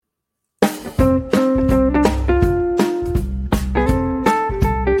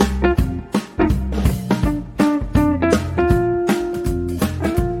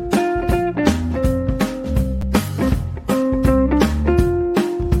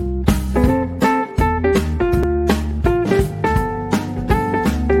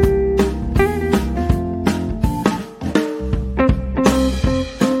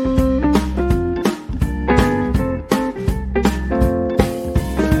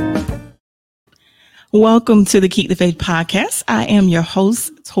Welcome to the Keep the Faith podcast. I am your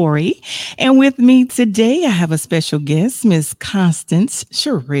host, Tori. And with me today, I have a special guest, Miss Constance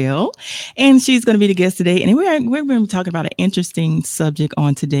Sherrill. And she's going to be the guest today. And we're going to be talking about an interesting subject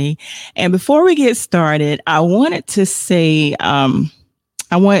on today. And before we get started, I wanted to say, I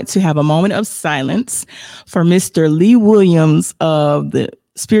wanted to have a moment of silence for Mr. Lee Williams of the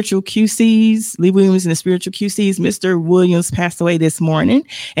Spiritual QCs, Lee Williams and the Spiritual QCs. Mr. Williams passed away this morning.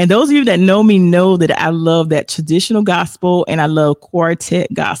 And those of you that know me know that I love that traditional gospel and I love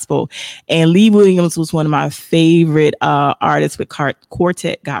quartet gospel. And Lee Williams was one of my favorite artists with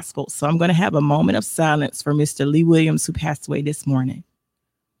quartet gospel. So I'm going to have a moment of silence for Mr. Lee Williams, who passed away this morning.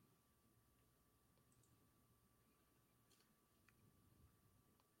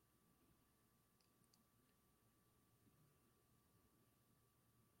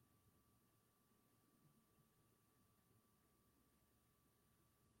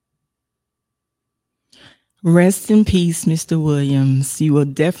 Rest in peace, Mr. Williams. You will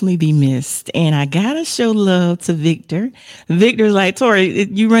definitely be missed. And I gotta show love to Victor. Victor's like, Tori,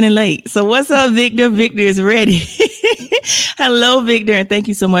 you running late. So what's up, Victor? Victor is ready. Hello, Victor. And thank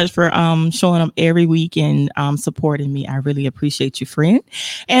you so much for showing up every week and supporting me. I really appreciate you, friend.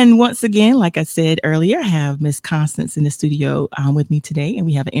 And once again, like I said earlier, I have Miss Constance in the studio with me today. And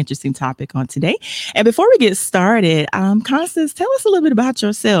we have an interesting topic on today. And before we get started, Constance, tell us a little bit about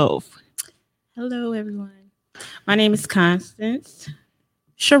yourself. Hello, everyone. My name is Constance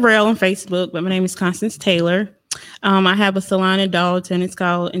Sherrill on Facebook, but my name is Constance Taylor. I have a salon in Darlington. It's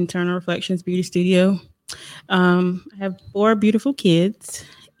called Internal Reflections Beauty Studio. I have 4 beautiful kids.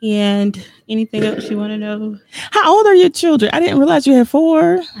 And anything else you want to know? How old are your children? I didn't realize you had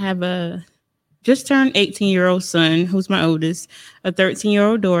 4. I have a just turned 18-year-old son, who's my oldest, a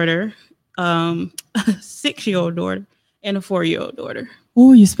 13-year-old daughter, a 6-year-old daughter, and a 4-year-old daughter.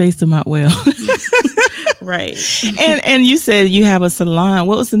 Oh, you spaced them out well. Right. And you said you have a salon.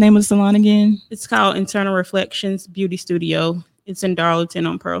 What was the name of the salon again? It's called Internal Reflections Beauty Studio. It's in Darlington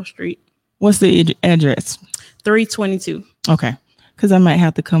on Pearl Street. What's the address? 322. Okay. Because I might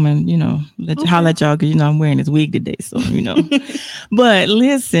have to come and, holler at y'all, because, I'm wearing this wig today. So, But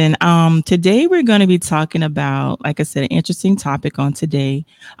listen, today we're going to be talking about, like I said, an interesting topic on today.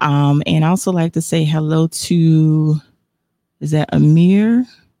 And I also like to say hello to, is that Amir?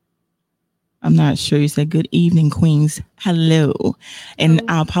 I'm not sure. You said good evening, Queens. Hello. And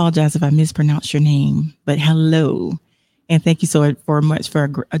I apologize if I mispronounce your name, but hello. And thank you so much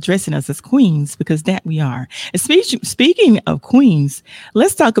for addressing us as queens, because that we are. And speaking of queens,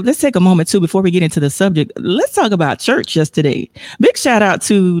 let's take a moment too before we get into the subject. Let's talk about church yesterday. Big shout out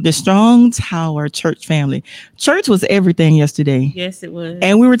to the Strong Tower Church family. Church was everything yesterday. Yes, it was.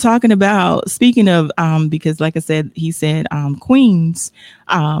 And we were talking about, speaking of, because like I said, he said queens.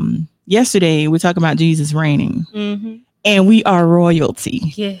 Yesterday, we're talking about Jesus reigning, and we are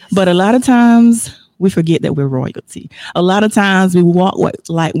royalty. Yes. But a lot of times we forget that we're royalty. A lot of times we walk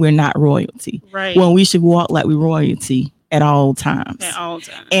like we're not royalty, right? When we should walk like we're royalty at all times. At all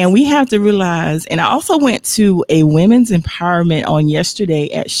times. And we have to realize, and I also went to a women's empowerment on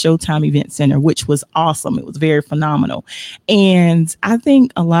yesterday at Showtime Event Center, which was awesome. It was very phenomenal. And I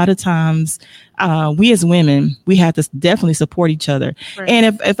think a lot of times we as women, we have to definitely support each other. Right.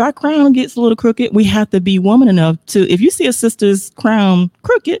 And if our crown gets a little crooked, we have to be woman enough to, if you see a sister's crown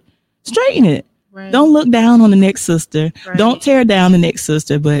crooked, straighten it. Right. Don't look down on the next sister. Right. Don't tear down the next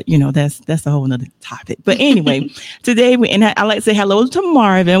sister. But that's a whole nother topic. But anyway, today I like to say hello to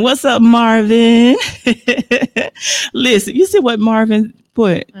Marvin. What's up, Marvin? Listen, you see what Marvin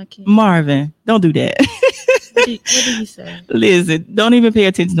put? Marvin, don't do that. What did you say? Listen, don't even pay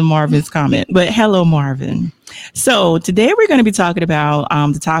attention to Marvin's comment. But hello, Marvin. So today we're going to be talking about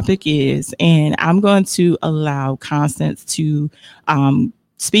the topic is, and I'm going to allow Constance to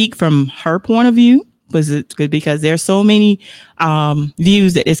speak from her point of view, because there's so many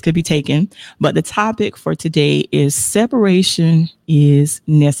views that this could be taken. But the topic for today is separation is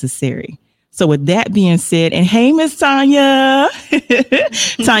necessary. So with that being said, and hey, Miss Tanya,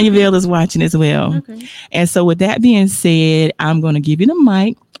 Tanya Vale is watching as well. Okay. And so with that being said, I'm going to give you the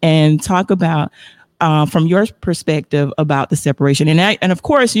mic and talk about from your perspective about the separation. And of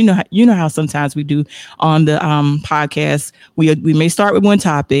course, you know how sometimes we do on the podcast, we may start with one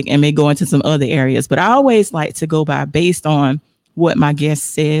topic and may go into some other areas, but I always like to go based on what my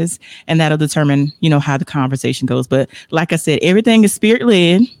guest says, and that'll determine, how the conversation goes. But like I said, everything is spirit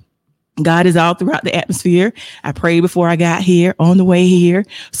led. God is all throughout the atmosphere. I prayed before I got here, on the way here.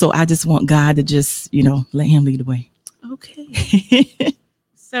 So I just want God to just, let him lead the way. Okay.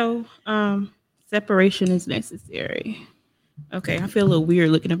 So, separation is necessary. Okay. I feel a little weird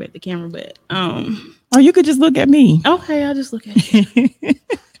looking up at the camera, but, Or you could just look at me. Okay, I'll just look at you.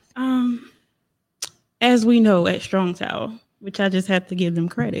 As we know at Strong Tower, which I just have to give them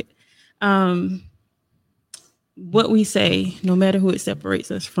credit, what we say, no matter who it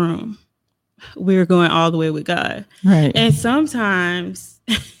separates us from, we're going all the way with God. Right. And sometimes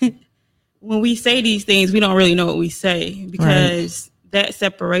when we say these things, we don't really know what we say, because that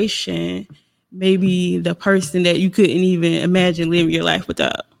separation may be the person that you couldn't even imagine living your life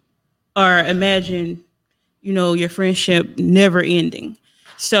without, or imagine, your friendship never ending.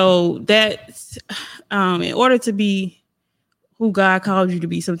 So that's, in order to be who God called you to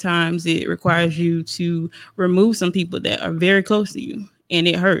be, sometimes it requires you to remove some people that are very close to you, and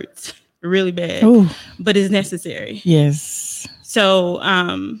it hurts really bad. Ooh. But it's necessary. Yes. So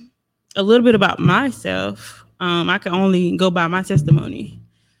a little bit about myself. I can only go by my testimony.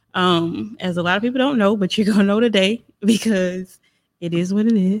 As a lot of people don't know, but you're gonna know today, because it is what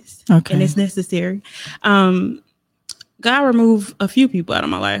it is. Okay. And it's necessary. God removed a few people out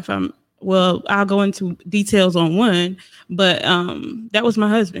of my life. I'll go into details on one, but that was my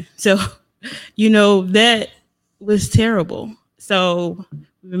husband. So, that was terrible. So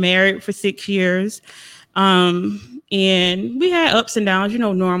we were married for 6 years. And we had ups and downs,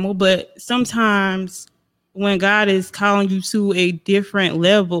 normal, but sometimes when God is calling you to a different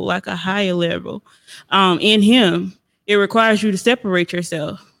level, like a higher level, in him, it requires you to separate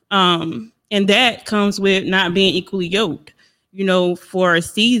yourself. And that comes with not being equally yoked. For a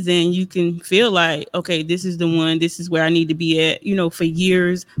season, you can feel like, okay, this is the one, this is where I need to be at, for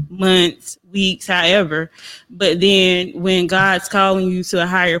years, months, weeks, however. But then when God's calling you to a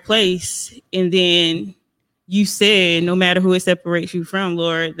higher place, and then you said, no matter who it separates you from,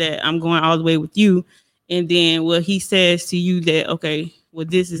 Lord, that I'm going all the way with you. And then he says to you that, okay, well,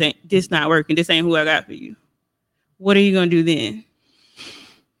 this not working. This ain't who I got for you. What are you going to do then?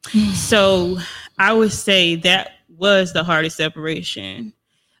 So I would say that was the hardest separation,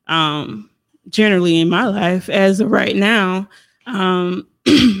 generally in my life as of right now. In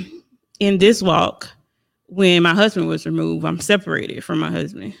this walk, when my husband was removed, I'm separated from my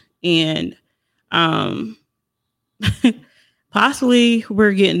husband, and possibly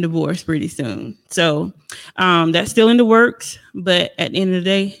we're getting divorced pretty soon. So that's still in the works. But at the end of the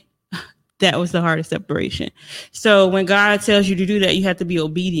day, that was the hardest separation. So when God tells you to do that, you have to be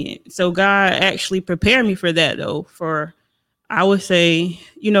obedient. So God actually prepared me for that, though, I would say,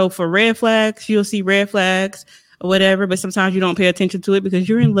 for red flags, you'll see red flags or whatever, but sometimes you don't pay attention to it because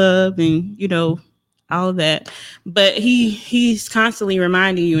you're in love and, all of that. But he's constantly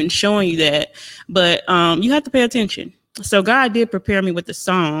reminding you and showing you that. But you have to pay attention. So God did prepare me with the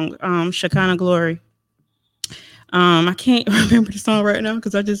song, Shekinah Glory. I can't remember the song right now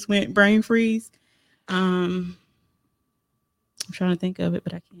because I just went brain freeze. I'm trying to think of it,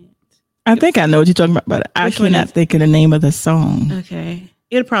 but I can't. I think I know what you're talking about, but I cannot think of the name of the song. Okay.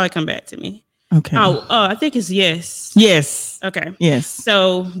 It'll probably come back to me. Okay. Oh, I think it's Yes. Yes. Okay. Yes.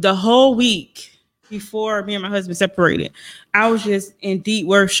 So the whole week before me and my husband separated, I was just in deep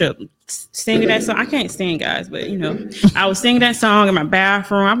worship, singing that song. I can't sing, guys, but I was singing that song in my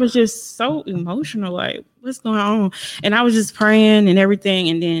bathroom. I was just so emotional, like, what's going on? And I was just praying and everything.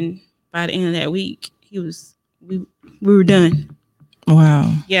 And then by the end of that week, we were done.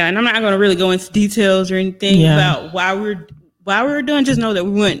 Wow. Yeah, and I'm not going to really go into details or anything about why we were done. Just know that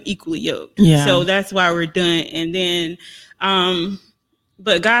we weren't equally yoked. Yeah. So that's why we're done. And then,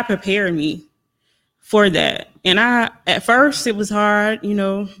 but God prepared me for that. And at first it was hard,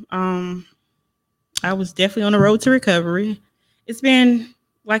 I was definitely on the road to recovery. It's been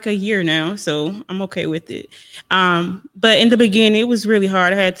like a year now, so I'm okay with it. But in the beginning, it was really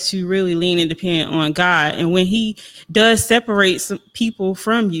hard. I had to really lean and depend on God. And when he does separate some people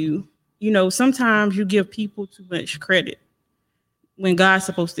from you, sometimes you give people too much credit when God's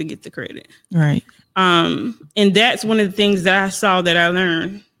supposed to get the credit. Right. And that's one of the things that I saw that I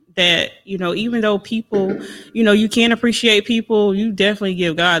learned, that, even though people, you can't appreciate people, you definitely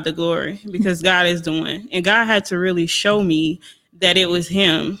give God the glory, because God is the one. And God had to really show me that it was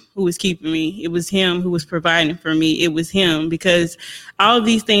him who was keeping me. It was him who was providing for me. It was him, because all of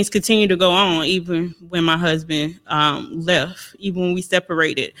these things continue to go on, even when my husband left, even when we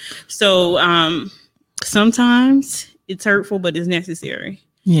separated. So sometimes it's hurtful, but it's necessary.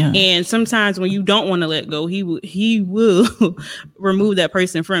 Yeah. And sometimes when you don't want to let go, he will remove that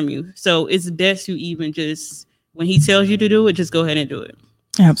person from you. So it's best to even just, when he tells you to do it, just go ahead and do it.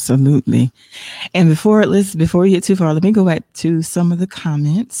 Absolutely. And before you get too far, let me go back to some of the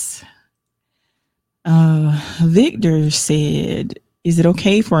comments. Victor said, is it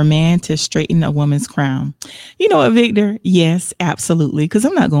okay for a man to straighten a woman's crown? You know what, Victor? Yes, absolutely. Because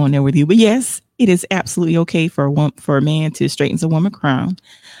I'm not going there with you. But yes, it is absolutely okay for a man to straighten a woman crown.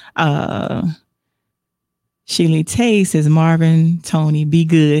 Sheila Tay says, Marvin, Tony, be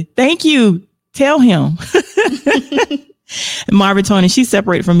good. Thank you. Tell him. Marvin, Tony, she's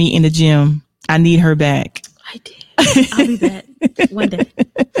separated from me in the gym. I need her back. I did. I'll be back one day.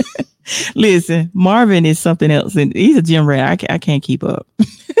 Listen, Marvin is something else, and he's a gym rat. I can't keep up.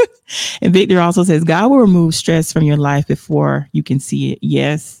 And Victor also says, God will remove stress from your life before you can see it.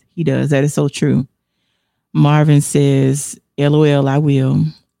 Yes, he does. That is so true. Marvin says, LOL, I will.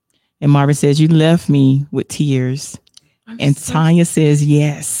 And Marvin says, you left me with tears. And Tanya says,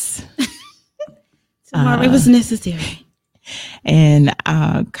 yes. So Marvin, it was necessary. And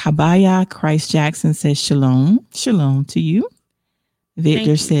Kabaya Christ Jackson says, shalom. Shalom to you.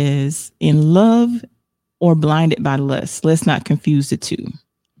 Victor says, in love or blinded by lust. Let's not confuse the two.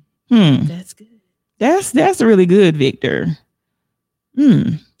 That's good. That's really good, Victor.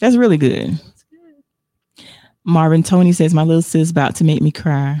 That's really good. That's good. Marvin Tony says, my little sis about to make me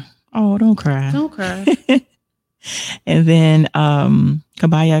cry. Oh, don't cry. Don't cry. And then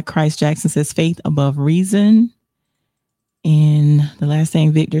Kabaya Christ Jackson says, faith above reason. And the last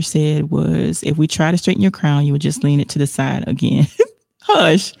thing Victor said was, if we try to straighten your crown, you would just lean it to the side again.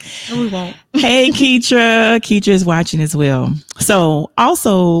 Hush. No, we won't. Hey, Keitra. Keitra is watching as well. So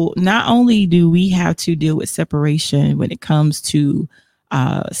also, not only do we have to deal with separation when it comes to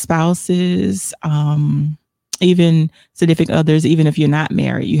spouses, even significant others, even if you're not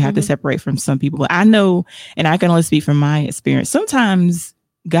married, you have to separate from some people. I know, and I can only speak from my experience. Sometimes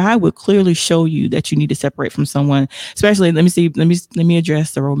God will clearly show you that you need to separate from someone, especially, let me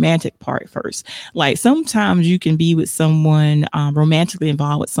address the romantic part first. Like sometimes you can be with someone, romantically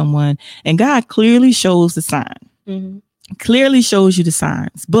involved with someone, and God clearly shows the sign, clearly shows you the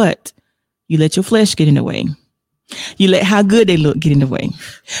signs, but you let your flesh get in the way. You let how good they look get in the way.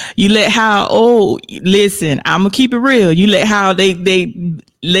 You let how, listen, I'm gonna keep it real. You let how they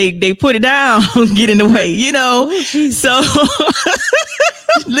put it down get in the way, you know? So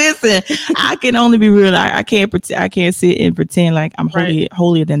listen, I can only be real. I can't sit and pretend like I'm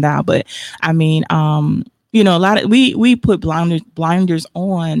holier than thou. But I mean, you know, a lot of we put blinders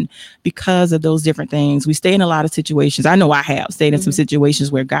on because of those different things. We stay in a lot of situations. I know I have stayed in some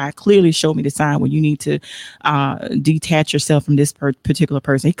situations where God clearly showed me the sign where you need to detach yourself from this particular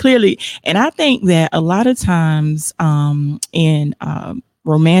person. He clearly, and I think that a lot of times in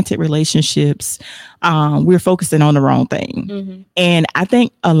romantic relationships, we're focusing on the wrong thing. And I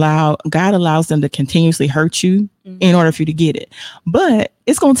think God allows them to continuously hurt you in order for you to get it. But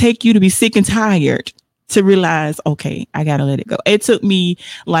it's going to take you to be sick and tired to realize, okay, I got to let it go. It took me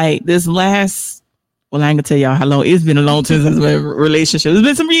like this last, well, I ain't gonna tell y'all how long. It's been a long time since my relationship. It's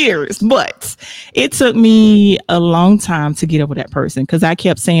been some years, but it took me a long time to get over that person because I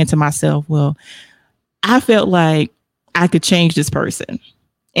kept saying to myself, well, I felt like I could change this person.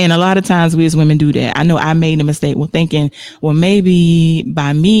 And a lot of times we as women do that. I know I made a mistake with thinking, well, maybe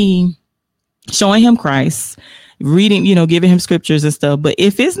by me showing him Christ, reading, you know, giving him scriptures and stuff. But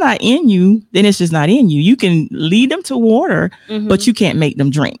if it's not in you, then it's just not in you. You can lead them to water, but you can't make them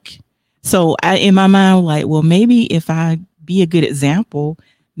drink. So in my mind, like, well, maybe if I be a good example,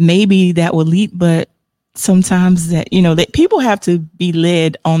 maybe that will lead. But sometimes that, you know, that people have to be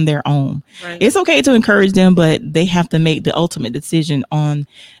led on their own. Right. It's okay to encourage them, but they have to make the ultimate decision on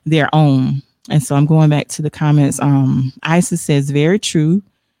their own. And so I'm going back to the comments. Isis says, very true.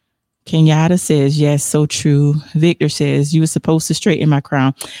 Kenyatta says, yes, so true. Victor says, you were supposed to straighten my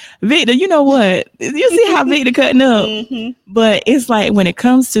crown. Victor, you know what? You see how Victor cutting up? But it's like when it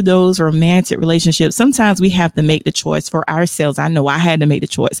comes to those romantic relationships, sometimes we have to make the choice for ourselves. I know I had to make the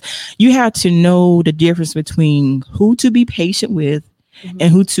choice. You have to know the difference between who to be patient with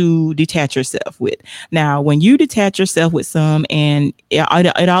and who to detach yourself with. Now, when you detach yourself with some, and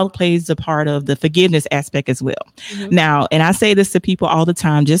it all plays a part of the forgiveness aspect as well. Now, and I say this to people all the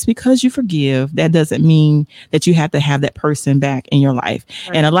time, just because you forgive, that doesn't mean that you have to have that person back in your life.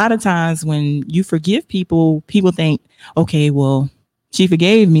 Right. And a lot of times when you forgive people, people think, okay, well, she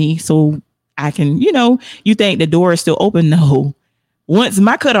forgave me, so I can, you know, you think the door is still open. No, once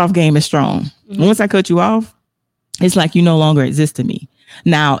my cutoff game is strong, once I cut you off, it's like you no longer exist to me.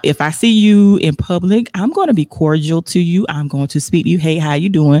 Now, if I see you in public, I'm going to be cordial to you. I'm going to speak to you. Hey, how you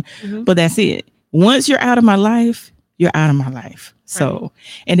doing? But that's it. Once you're out of my life, you're out of my life. So,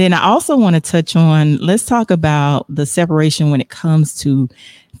 and then I also want to touch on, let's talk about the separation when it comes to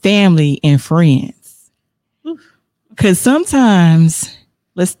family and friends. Because sometimes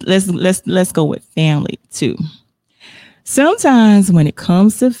let's go with family too. Sometimes when it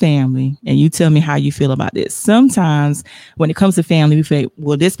comes to family, and you tell me how you feel about this, sometimes when it comes to family, we feel,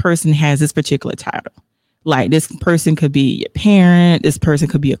 well, this person has this particular title. Like this person could be your parent, this person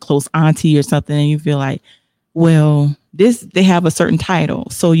could be a close auntie or something, and you feel like, well, they have a certain title.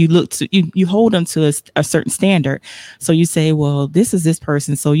 So you look to, you hold them to a certain standard. So you say, well, this is this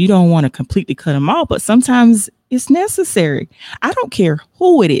person. So you don't want to completely cut them off, but sometimes it's necessary. I don't care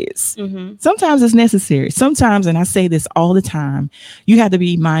who it is. Mm-hmm. Sometimes it's necessary. Sometimes, and I say this all the time, you have to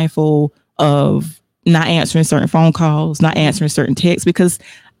be mindful of not answering certain phone calls, not answering certain texts, because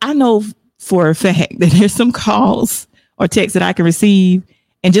I know for a fact that there's some calls or texts that I can receive,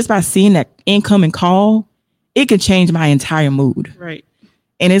 and just by seeing that incoming call, it could change my entire mood. Right.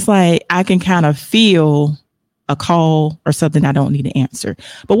 And it's like, I can kind of feel a call or something I don't need to answer.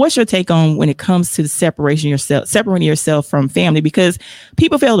 But what's your take on when it comes to separating yourself from family? Because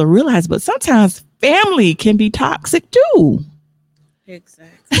people fail to realize, but sometimes family can be toxic too.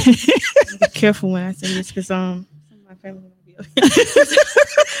 Exactly. Be careful when I say this, because some of my family might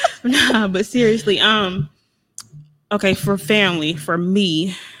be Nah, but seriously, okay, for family, for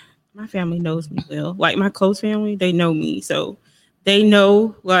me, my family knows me well. Like my close family, they know me. So they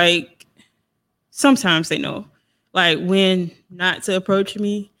know, like, sometimes they know, like, when not to approach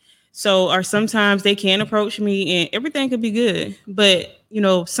me. So, or sometimes they can approach me and everything could be good. But, you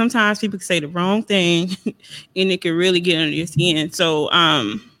know, sometimes people can say the wrong thing and it can really get under your skin. So,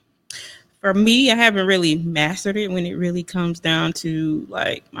 for me, I haven't really mastered it when it really comes down to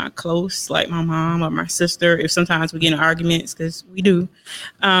like my close, like my mom or my sister. If sometimes we get in arguments, because we do.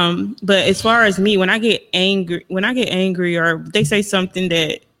 But as far as me, when I get angry or they say something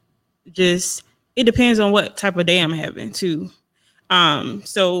that just, it depends on what type of day I'm having too.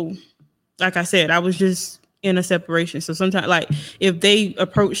 So like I said, I was just in a separation. So sometimes, like, if they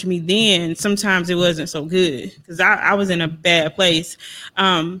approached me then, sometimes it wasn't so good because I was in a bad place.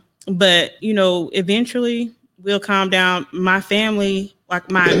 But, you know, eventually we'll calm down. My family, like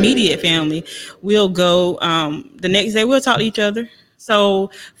my immediate family, will go the next day. We'll talk to each other.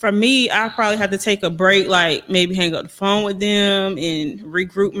 So for me, I probably have to take a break, like maybe hang up the phone with them and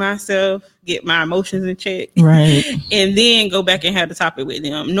regroup myself, get my emotions in check. Right. And then go back and have the topic with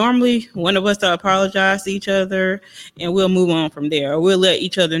them. Normally, one of us will apologize to each other and we'll move on from there. Or we'll let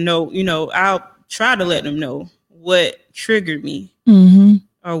each other know, you know, I'll try to let them know what triggered me. Mm-hmm.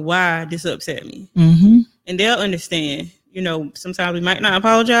 Or why this upset me. Mm-hmm. And they'll understand. You know, sometimes we might not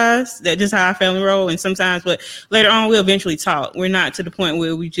apologize. That's just how our family roll. And sometimes, but later on, we'll eventually talk. We're not to the point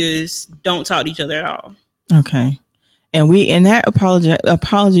where we just don't talk to each other at all. Okay. And that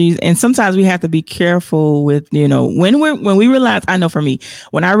apologies. And sometimes we have to be careful with, you know, when we realize, I know for me,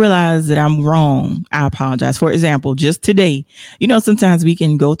 when I realize that I'm wrong, I apologize. For example, just today, you know, sometimes we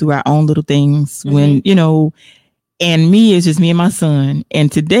can go through our own little things when, you know, and me, it's just me and my son.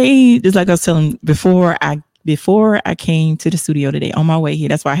 And today, just like I was telling before I came to the studio today on my way here,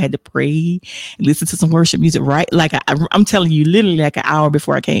 that's why I had to pray and listen to some worship music, right? Like I'm telling you, literally like an hour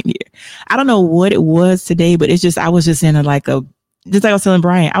before I came here. I don't know what it was today, but it's just, I was just in just like I was telling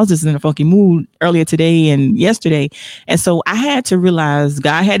Brian, I was just in a funky mood earlier today and yesterday. And so I had to realize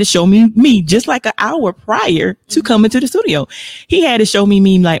God had to show me just like an hour prior to coming to the studio. He had to show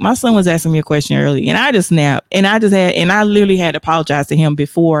me like my son was asking me a question early and I just snapped and I literally had to apologize to him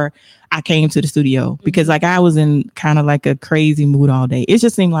before I came to the studio because like I was in kind of like a crazy mood all day. It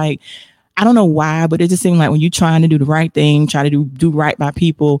just seemed like, I don't know why, but it just seemed like when you're trying to do the right thing, try to do right by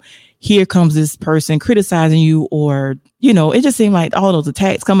people, here comes this person criticizing you, or, you know, it just seemed like all those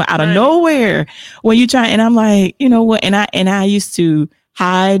attacks coming out of nowhere when you try. And I'm like, you know what? And I used to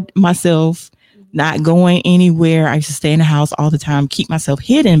hide myself, not going anywhere. I used to stay in the house all the time, keep myself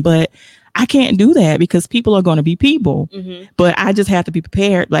hidden, but I can't do that because people are going to be people. Mm-hmm. But I just have to be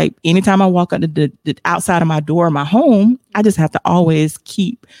prepared. Like anytime I walk out the outside of my door, my home, I just have to always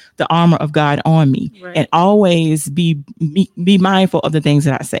keep the armor of God on me and always be mindful of the things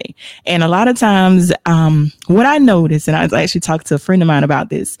that I say. And a lot of times, what I notice, and I was actually talking to a friend of mine about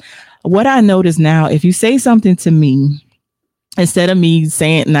this, what I notice now, if you say something to me, instead of me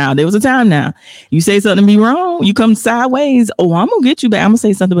saying, now there was a time now you say something to me wrong, you come sideways, oh, I'm gonna get you back, I'm gonna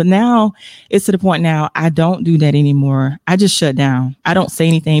say something. But now it's to the point now I don't do that anymore. I just shut down. I don't say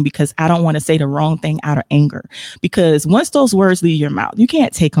anything because I don't want to say the wrong thing out of anger, because once those words leave your mouth, you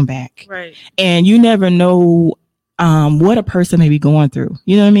can't take them back. Right. And you never know what a person may be going through.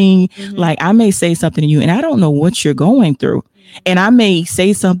 You know what I mean? Mm-hmm. Like I may say something to you and I don't know what you're going through. And I may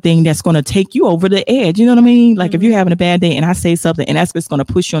say something that's going to take you over the edge. You know what I mean? Like if you're having a bad day and I say something and that's just going to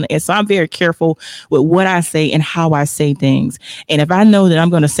push you on the edge. So I'm very careful with what I say and how I say things. And if I know that I'm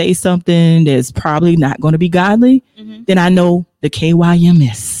going to say something that's probably not going to be godly, then I know the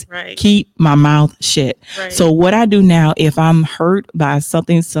KYMS. Right. Keep my mouth shut. Right. So what I do now, if I'm hurt by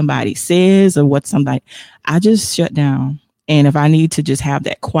something somebody says or what somebody, I just shut down. And if I need to just have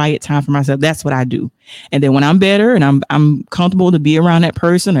that quiet time for myself, that's what I do. And then when I'm better and I'm comfortable to be around that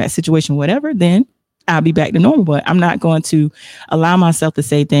person or that situation, whatever, then I'll be back to normal. But I'm not going to allow myself to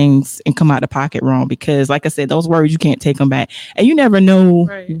say things and come out the pocket wrong, because like I said, those words, you can't take them back. And you never know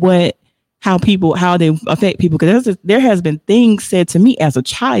how they affect people. Because there has been things said to me as a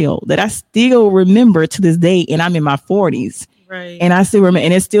child that I still remember to this day. And I'm in my 40s. Right. And I still remember.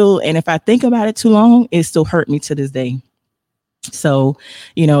 And if I think about it too long, it still hurt me to this day. So,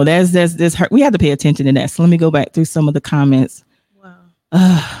 there's this hurt. We have to pay attention to that. So let me go back through some of the comments. Wow.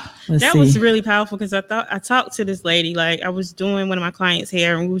 That was really powerful, because I talked to this lady, like I was doing one of my clients'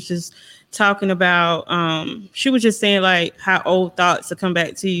 hair, and we was just talking about, she was just saying like how old thoughts will come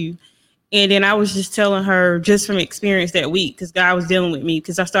back to you. And then I was just telling her just from experience that week, because God was dealing with me,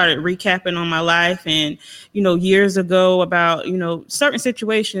 because I started recapping on my life and, years ago about, certain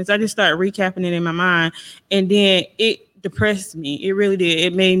situations. I just started recapping it in my mind, and then it depressed me. It really did.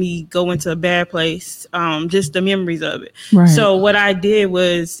 It made me go into a bad place. Just the memories of it. Right. So what I did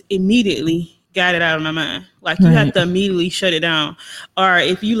was immediately got it out of my mind. Like you have to immediately shut it down. Or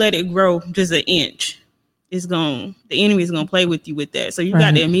if you let it grow just an inch, the enemy is going to play with you with that. So you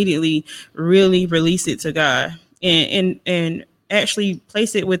got to immediately really release it to God and actually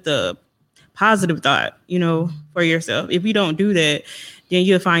place it with a positive thought, for yourself. If you don't do that, then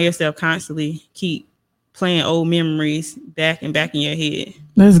you'll find yourself constantly keep playing old memories back in your head.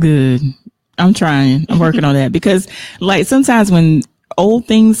 That's good. I'm trying. I'm working on that, because like sometimes when old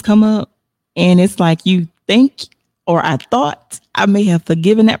things come up and it's like you think, or I thought I may have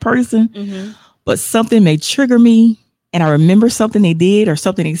forgiven that person, but something may trigger me and I remember something they did or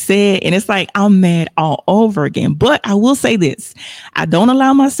something they said, and it's like I'm mad all over again. But I will say this: I don't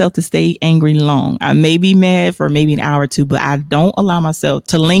allow myself to stay angry long. I may be mad for maybe an hour or two, but I don't allow myself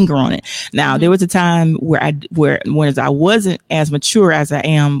to linger on it. Now, there was a time where I wasn't as mature as I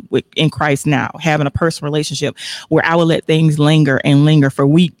am in Christ now, having a personal relationship, where I would let things linger for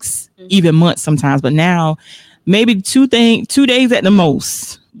weeks, even months sometimes. But now, maybe 2 days at the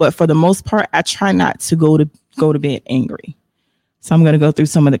most. But for the most part, I try not to go to bed angry. So I'm going to go through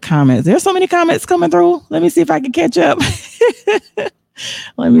some of the comments. There's so many comments coming through. Let me see if I can catch up.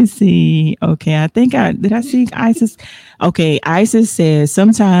 Let me see. Okay. Did I see Isis? Okay. Isis says,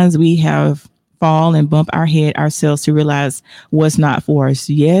 sometimes we have fall and bump our head ourselves to realize what's not for us.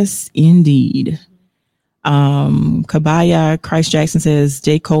 Yes, indeed. Kabaya Christ Jackson says,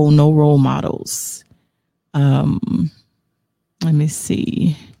 J. Cole, no role models. Let me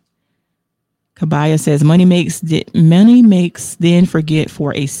see. Kabaya says, money makes then forget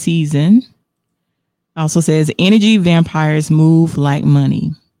for a season. Also says, energy vampires move like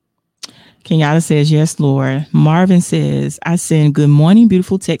money. Kenyatta says, yes, Lord. Marvin says, I send good morning,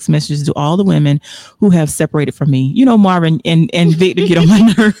 beautiful text messages to all the women who have separated from me. Marvin and Victor get on my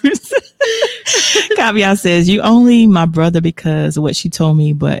nerves. Kavya says, you only my brother because of what she told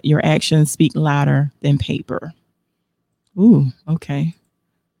me, but your actions speak louder than paper. Ooh, okay.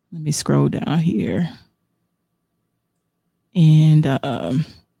 Let me scroll down here. And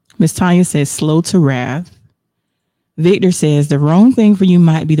Miss Tanya says, slow to wrath. Victor says, the wrong thing for you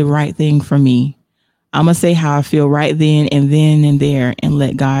might be the right thing for me. I'm going to say how I feel right then and there and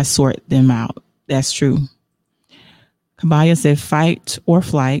let God sort them out. That's true. Kabaya said, fight or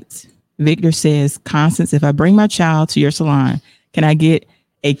flight. Victor says, Constance, if I bring my child to your salon, can I get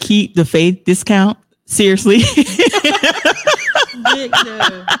a keep the faith discount? Seriously?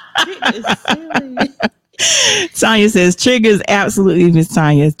 Victor is silly. Tanya says, triggers. Absolutely, Miss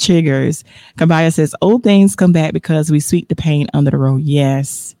Tanya. Triggers. Kabaya says, old things come back because we sweep the paint under the rug.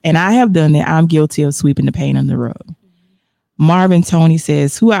 Yes. And I have done that. I'm guilty of sweeping the paint under the rug. Marvin Tony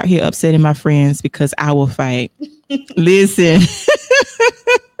says, who out here upsetting my friends because I will fight? Listen.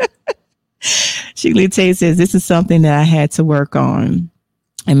 Shigley Tate says, this is something that I had to work on.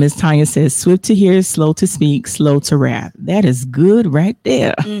 And Miss Tanya says, swift to hear, slow to speak, slow to wrath. That is good right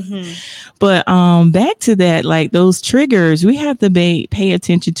there. Mm-hmm. But back to that, like those triggers, we have to pay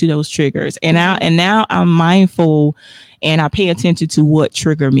attention to those triggers. And now I'm mindful and I pay attention to what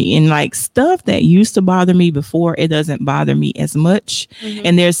triggered me. And like stuff that used to bother me before, it doesn't bother me as much. Mm-hmm.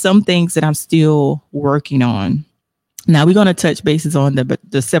 And there's some things that I'm still working on. Now we're going to touch bases on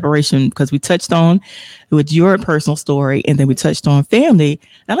the separation because we touched on with your personal story and then we touched on family.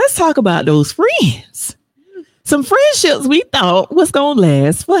 Now let's talk about those friends. Some friendships we thought was going to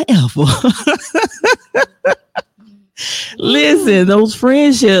last forever. Listen, those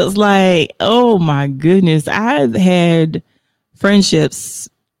friendships, like, oh my goodness. I've had friendships,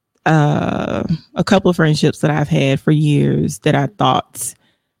 a couple of friendships that I've had for years that I thought,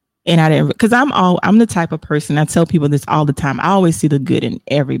 and I didn't, because I'm the type of person, I tell people this all the time. I always see the good in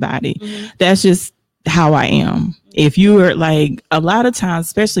everybody. Mm-hmm. That's just how I am. If you are like, a lot of times,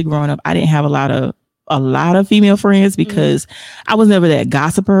 especially growing up, I didn't have a lot of female friends because I was never that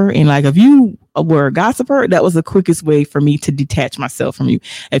gossiper. And like, if you were a gossiper, that was the quickest way for me to detach myself from you.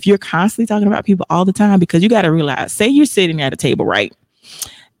 If you're constantly talking about people all the time, because you got to realize, say you're sitting at a table, right?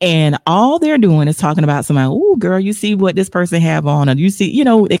 And all they're doing is talking about somebody. Oh, girl, you see what this person have on, or you see,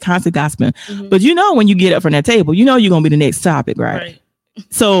 they constantly gossiping. Mm-hmm. But when you get up from that table, you're going to be the next topic, right?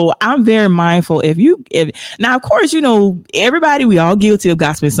 So I'm very mindful. If now, of course, everybody, we all guilty of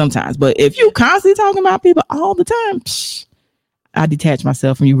gossiping sometimes. But if you constantly talking about people all the time, I detach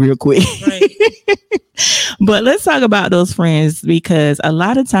myself from you real quick. Right. But let's talk about those friends, because a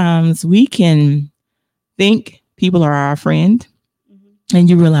lot of times we can think people are our friend. And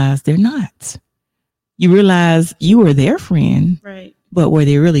you realize they're not. You realize you were their friend, right? But were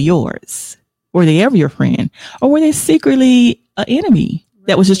they really yours? Were they ever your friend? Or were they secretly an enemy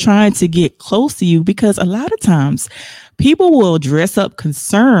that was just trying to get close to you? Because a lot of times people will dress up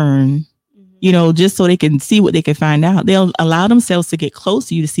concern, just so they can see what they can find out. They'll allow themselves to get close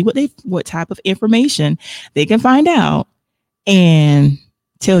to you to see what type of information they can find out and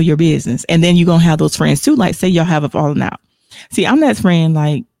tell your business. And then you're going to have those friends too. Like, say y'all have a falling out. See, I'm that friend,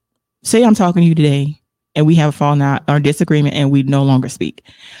 like, say I'm talking to you today and we have a falling out or disagreement and we no longer speak.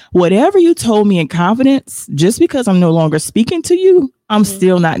 Whatever you told me in confidence, just because I'm no longer speaking to you, I'm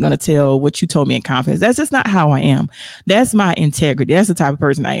still not going to tell what you told me in confidence. That's just not how I am. That's my integrity. That's the type of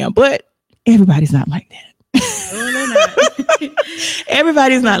person I am. But everybody's not like that. No, they're not.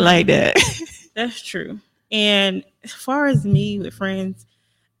 Everybody's not like that. That's true. And as far as me with friends,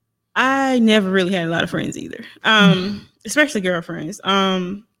 I never really had a lot of friends either. Especially girlfriends.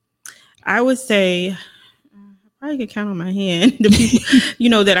 I would say I probably could count on my hand the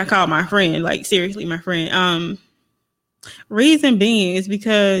people, that I call my friend, like seriously, my friend. Reason being is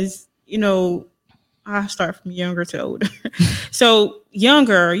because, I start from younger to older. So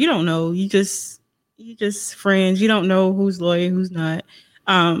younger, you don't know, you just friends. You don't know who's loyal, who's not.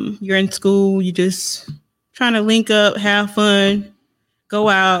 You're in school, you just trying to link up, have fun, go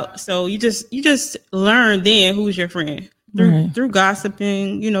out. So you just learn then who's your friend through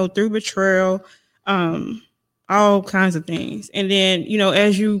gossiping, through betrayal, all kinds of things. And then,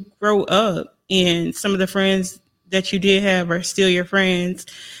 as you grow up and some of the friends that you did have are still your friends,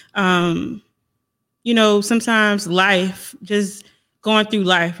 sometimes life, just going through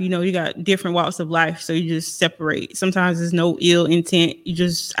life, you got different walks of life. So you just separate. Sometimes there's no ill intent. You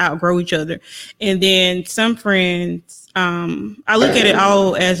just outgrow each other. And then some friends, I look at it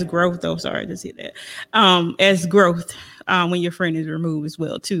all as growth, though. Sorry to say that. As growth, when your friend is removed as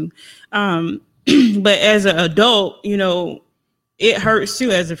well, too. But as an adult, it hurts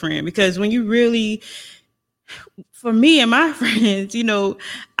too as a friend, because when you really, for me and my friends,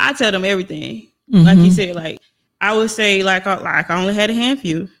 I tell them everything. Mm-hmm. Like you said, like I would say, like I only had a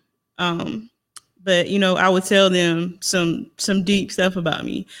handful, but I would tell them some deep stuff about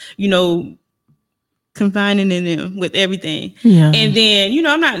me, confining in them with everything. Yeah. And then,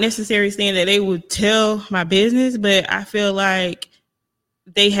 I'm not necessarily saying that they would tell my business, but I feel like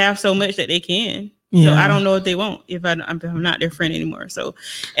they have so much that they can. Yeah. So I don't know if they won't if I'm not their friend anymore. So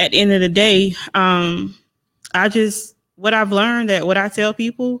at the end of the day, what I've learned, that what I tell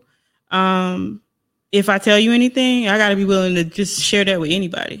people, if I tell you anything, I got to be willing to just share that with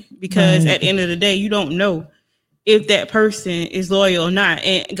anybody, because at the end of the day, you don't know if that person is loyal or not.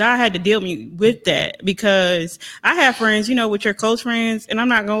 And God had to deal with me with that, because I have friends, with your close friends, and I'm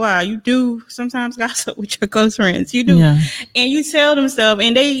not gonna lie, you do sometimes gossip with your close friends. You do. Yeah. And you tell them stuff,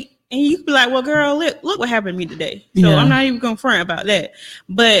 and you be like, well, girl, look what happened to me today. So yeah. I'm not even gonna front about that.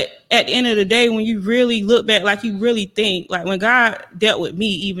 But at the end of the day, when you really look back, like you really think, like when God dealt with me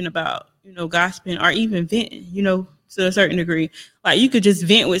even about, gossiping or even venting, to a certain degree, like you could just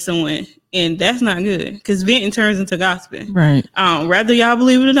vent with someone, and that's not good, because venting turns into gossiping. Right. Whether y'all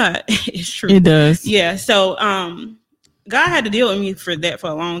believe it or not, it's true. It does. Yeah. So, God had to deal with me for that for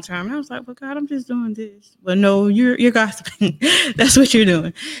a long time. And I was like, well, God, I'm just doing this. But no, you're gossiping. That's what you're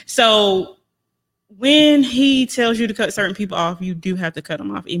doing. So when he tells you to cut certain people off, you do have to cut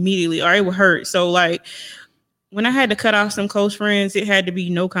them off immediately, or it will hurt. So like, when I had to cut off some close friends, it had to be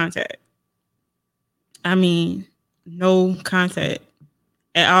no contact. I mean, no contact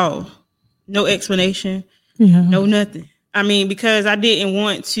at all. No explanation. Yeah. No nothing. I mean, because I didn't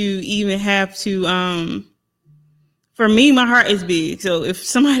want to even have to, for me, my heart is big. So if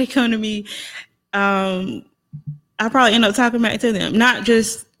somebody come to me, I probably end up talking back to them. Not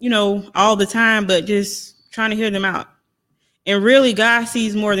just, all the time, but just trying to hear them out. And really, God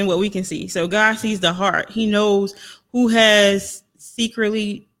sees more than what we can see. So God sees the heart. He knows who has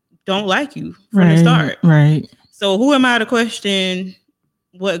secretly don't like you from the start. Right. So who am I to question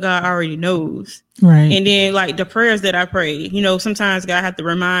what God already knows? Right. And then like the prayers that I pray, sometimes God have to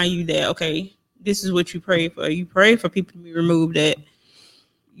remind you that, okay, this is what you pray for. You pray for people to be removed that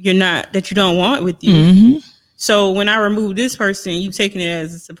you don't want with you. Mm-hmm. So when I remove this person, you taking it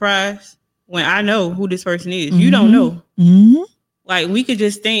as a surprise when I know who this person is. Mm-hmm. You don't know. Mm-hmm. Like we could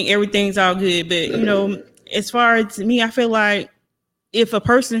just think everything's all good. But, as far as me, I feel like if a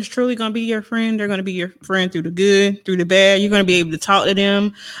person is truly going to be your friend, they're going to be your friend through the good, through the bad. You're going to be able to talk to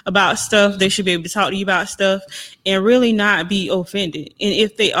them about stuff. They should be able to talk to you about stuff and really not be offended. And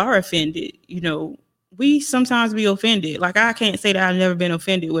if they are offended, we sometimes be offended. Like I can't say that I've never been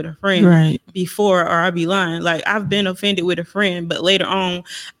offended with a friend before, or I'd be lying. Like I've been offended with a friend, but later on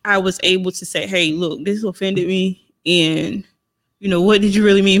I was able to say, hey, look, this offended me. And, what did you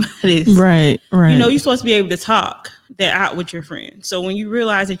really mean by this? Right. You're supposed to be able to talk that out with your friend. So when you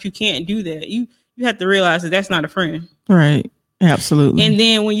realize that you can't do that, you have to realize that that's not a friend. Right. Absolutely. And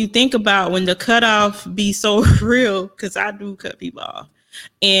then when you think about when the cutoff be so real, because I do cut people off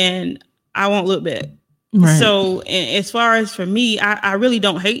and I won't look back. Right. So as far as for me, I really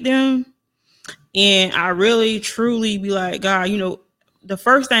don't hate them. And I really truly be like, God, the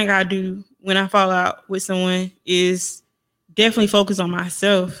first thing I do when I fall out with someone is definitely focus on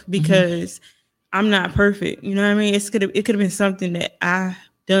myself, because I'm not perfect. You know what I mean? It could have been something that I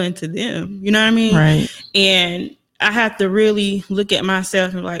done to them. You know what I mean? Right. And I have to really look at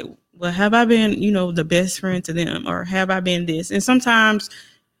myself and like, well, have I been, the best friend to them, or have I been this? And sometimes,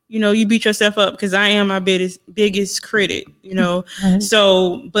 you beat yourself up, because I am my biggest critic, Right.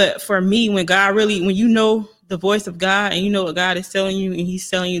 So, but for me, when you know the voice of God and you know what God is telling you, and he's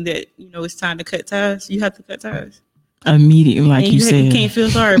telling you that, it's time to cut ties, you have to cut ties. Immediately, like you said. You can't feel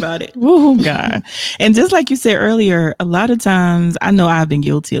sorry about it. Oh, God. And just like you said earlier, a lot of times, I know I've been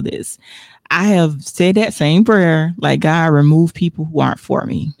guilty of this. I have said that same prayer, like, God, remove people who aren't for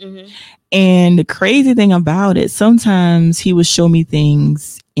me. Mm-hmm. And the crazy thing about it, sometimes he will show me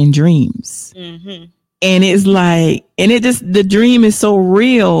things in dreams. Mm-hmm. And it's like, the dream is so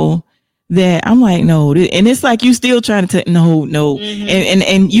real that I'm like, no. And it's like, you still trying to no.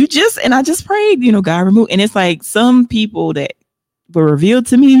 Mm-hmm. And I just prayed, God, remove. And it's like some people that were revealed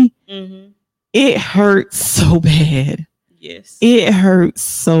to me, mm-hmm. It hurts so bad. Yes. It hurts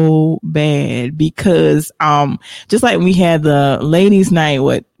so bad because just like we had the ladies' night,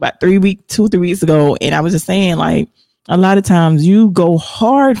 about 3 weeks ago, and I was just saying, like, a lot of times you go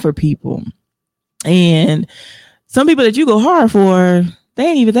hard for people, and some people that you go hard for, they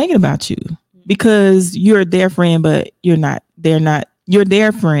ain't even thinking about you because you're their friend, but you're not. You're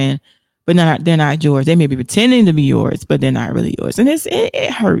their friend, but they're not yours. They may be pretending to be yours, but they're not really yours, and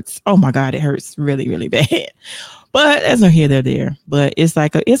it hurts. Oh my God, it hurts really, really bad. But that's no here, they're there. But it's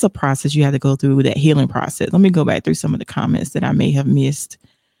like it's a process you have to go through, that healing process. Let me go back through some of the comments that I may have missed.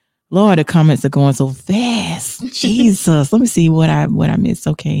 Lord, the comments are going so fast. Jesus, let me see what I missed.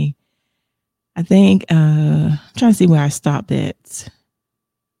 Okay, I think I'm trying to see where I stopped at.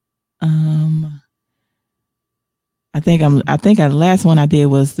 I think the last one I did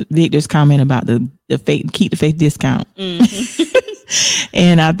was Victor's comment about the keep the faith discount. Mm-hmm.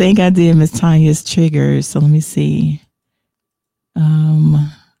 And I think I did Miss Tanya's triggers. So let me see.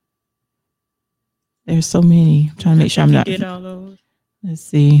 There's so many. I'm trying to make sure I'm not. Did all those. Let's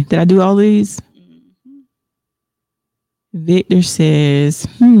see. Did I do all these? Mm-hmm. Victor says,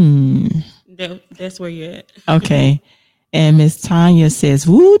 That's where you're at. Okay. And Miss Tanya says,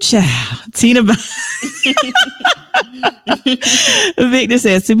 woo, child. Tina. Victor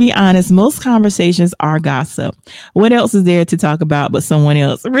says, to be honest, most conversations are gossip. What else is there to talk about but someone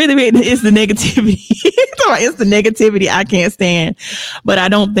else? Really, it's the negativity. It's the negativity I can't stand. But I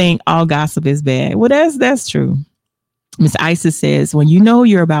don't think all gossip is bad. Well, that's true. Miss Isis says, when you know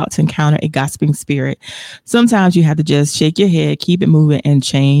you're about to encounter a gossiping spirit, sometimes you have to just shake your head, keep it moving, and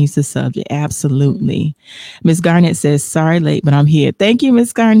change the subject. Absolutely. Miss Garnett says, sorry, late, but I'm here. Thank you,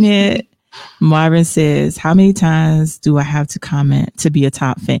 Miss Garnett. Marvin says, how many times do I have to comment to be a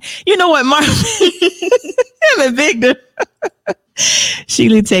top fan? You know what, Marvin? And Victor.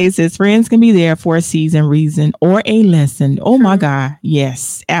 Sheila Tate says friends can be there for a season, reason, or a lesson. Oh my God.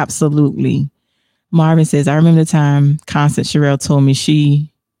 Yes, absolutely. Marvin says, I remember the time Constance Sherelle told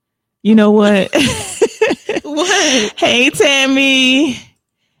me you know what? What? Hey, Tammy.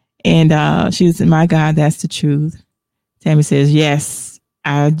 And she was, my God, that's the truth. Tammy says, yes,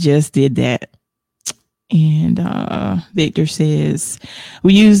 I just did that. And Victor says,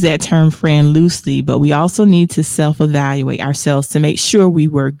 we use that term friend loosely, but we also need to self-evaluate ourselves to make sure we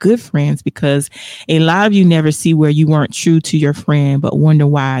were good friends, because a lot of you never see where you weren't true to your friend, but wonder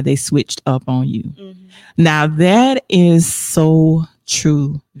why they switched up on you. Mm-hmm. Now, that is so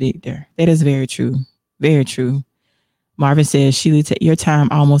true, Victor. That is very true. Very true. Marvin says, Sheila, your time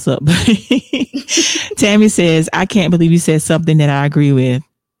almost up. Tammy says, I can't believe you said something that I agree with.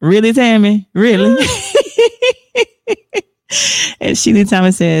 Really, Tammy? Really? And Sheila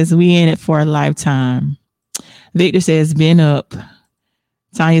Thomas says, we in it for a lifetime. Victor says, been up.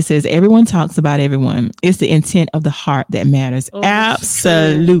 Tanya says, everyone talks about everyone. It's the intent of the heart that matters. Oh,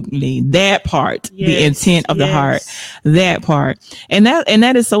 absolutely. That part, yes, the intent of the heart, that part. And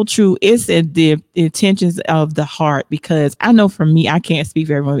that is so true. It's the intentions of the heart, because I know for me, I can't speak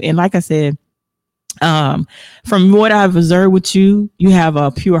for everyone. And like I said, from what I've observed with you, you have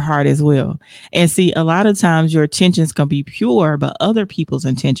a pure heart as well. And see, a lot of times your intentions can be pure, but other people's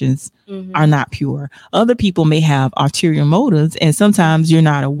intentions are not pure. Other people may have ulterior motives, and sometimes you're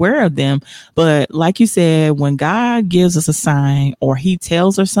not aware of them. But like you said, when God gives us a sign or he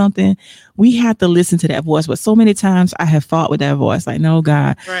tells us something, we have to listen to that voice. But so many times I have fought with that voice, like, no,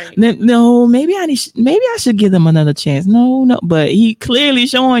 God, right. No, maybe I should give them another chance. No, but he clearly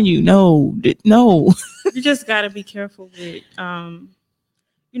showing you, no. You just got to be careful with,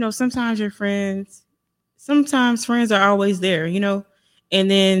 sometimes friends are always there, and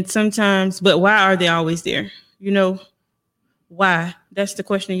then sometimes, but why are they always there? Why? That's the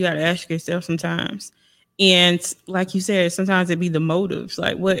question you got to ask yourself sometimes. And like you said, sometimes it be the motives.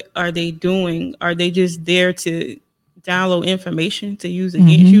 Like, what are they doing? Are they just there to download information to use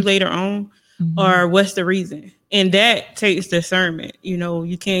against you later on? Or what's the reason? And that takes discernment.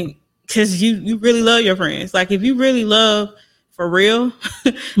 You can't, because you really love your friends. Like, if you really love for real,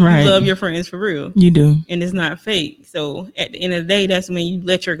 right. You love your friends for real. You do. And it's not fake. So at the end of the day, that's when you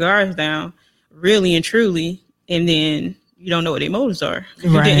let your guards down really and truly. And then you don't know what their motives are. You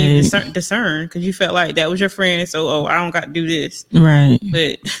didn't even discern because you felt like that was your friend. So, I don't got to do this. Right.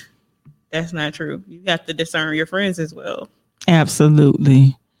 But that's not true. You have to discern your friends as well.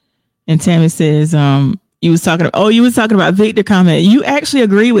 Absolutely. And Tammy says, you was talking about Victor comment. You actually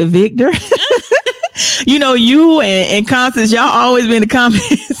agree with Victor. You and Constance, y'all always been in the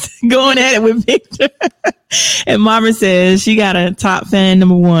comments going at it with Victor. And Marvin says she got a top fan,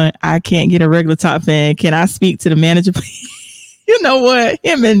 number one. I can't get a regular top fan. Can I speak to the manager, please? You know what?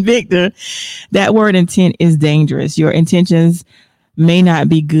 Him and Victor, that word intent is dangerous. Your intentions may not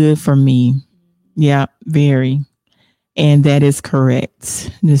be good for me. Yeah, very. And that is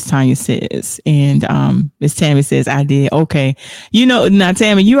correct. Miss Tanya says. And Miss Tammy says, I did. Okay. Now,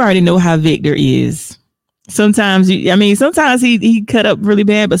 Tammy, you already know how Victor is. Sometimes he cut up really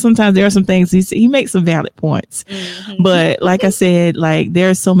bad, but sometimes there are some things he makes some valid points. But like I said, like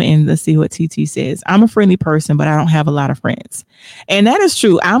there's so many, and let's see what TT says. I'm a friendly person, but I don't have a lot of friends. And that is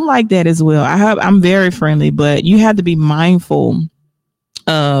true. I'm like that as well. I'm very friendly, but you have to be mindful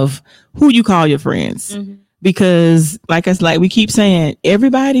of who you call your friends. Because like we keep saying,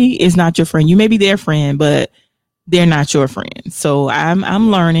 everybody is not your friend. You may be their friend, but they're not your friend. So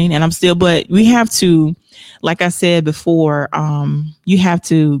I'm learning, and but we have to, like I said before, you have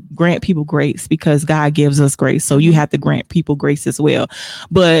to grant people grace because God gives us grace. So you have to grant people grace as well.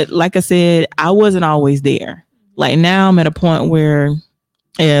 But like I said, I wasn't always there. Like now I'm at a point where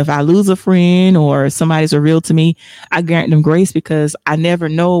if I lose a friend or somebody's real to me, I grant them grace because I never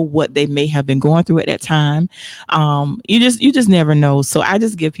know what they may have been going through at that time. You just never know. So I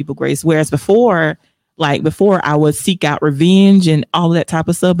just give people grace. Whereas before I would seek out revenge and all of that type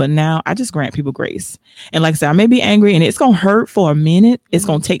of stuff. But now I just grant people grace. And like I said, I may be angry and it's going to hurt for a minute. It's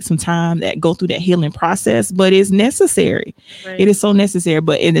going to take some time that go through that healing process, but it's necessary. Right. It is so necessary.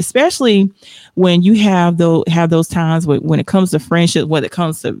 But and especially when you have those times when it comes to friendship, whether it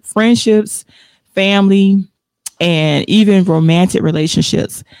comes to friendships, family, and even romantic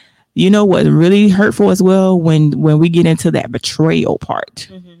relationships, what's really hurtful as well when we get into that betrayal part.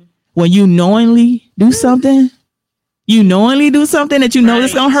 When you knowingly do something that you know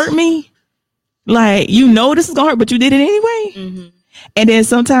this gonna hurt me. Like, this is gonna hurt, but you did it anyway. And then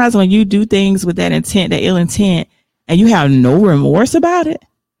sometimes when you do things with that intent, that ill intent, and you have no remorse about it,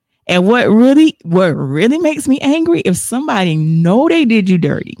 And what really makes me angry, if somebody know they did you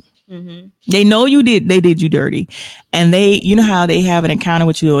dirty. Mm-hmm. They know they did you dirty, and you know how they have an encounter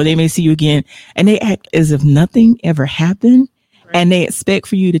with you, or they may see you again, and they act as if nothing ever happened, right. And they expect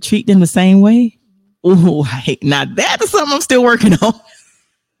for you to treat them the same way. Oh, now that is something I'm still working on.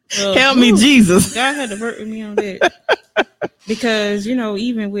 Help me, Jesus. God had to work with me on that because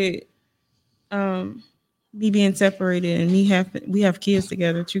even with me being separated and we have kids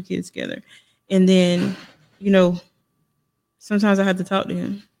together, 2 kids together, and then sometimes I had to talk to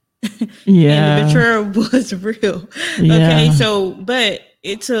him. Yeah. And the betrayal was real. Yeah. Okay. So, but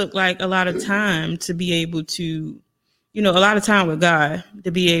it took like a lot of time to be able to, a lot of time with God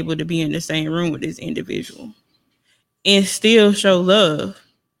to be able to be in the same room with this individual and still show love.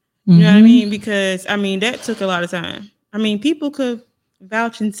 You know what I mean? Because that took a lot of time. People could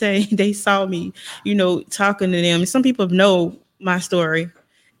vouch and say they saw me, talking to them. And some people know my story,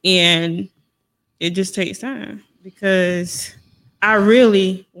 and it just takes time because I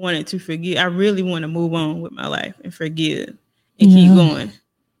really wanted to forgive. I really want to move on with my life and forgive and keep going.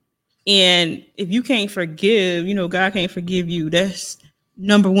 And if you can't forgive, God can't forgive you. That's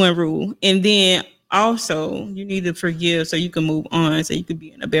number 1 rule. And then also you need to forgive so you can move on, so you can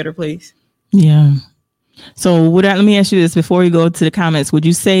be in a better place. Yeah. So let me ask you this before we go to the comments. Would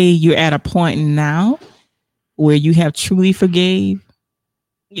you say you're at a point now where you have truly forgave?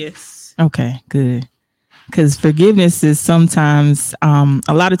 Yes. Okay, good. Because forgiveness is sometimes, a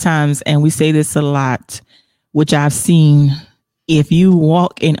lot of times, and we say this a lot, which I've seen, if you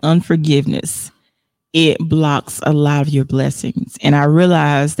walk in unforgiveness, it blocks a lot of your blessings. And I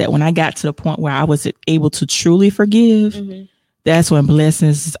realized that when I got to the point where I was able to truly forgive, that's when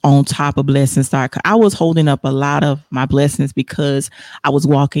blessings on top of blessings start. I was holding up a lot of my blessings because I was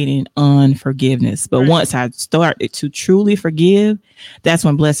walking in unforgiveness. But once I started to truly forgive, that's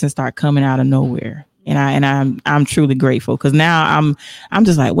when blessings start coming out of nowhere. And I'm truly grateful because now I'm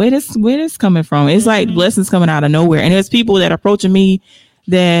just like, where this coming from? It's like blessings coming out of nowhere. And there's people that are approaching me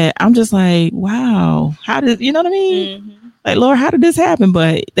that I'm just like, wow, how did, you know what I mean? Like, Lord, how did this happen?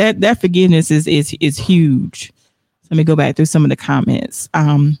 But that forgiveness is huge. Let me go back through some of the comments.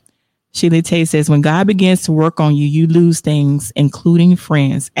 Sheila Tay says, when God begins to work on you, you lose things, including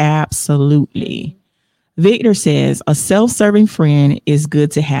friends. Absolutely. Victor says, a self-serving friend is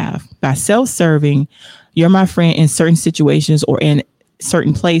good to have. By self-serving, you're my friend in certain situations or in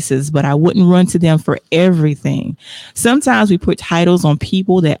certain places, but I wouldn't run to them for everything. Sometimes we put titles on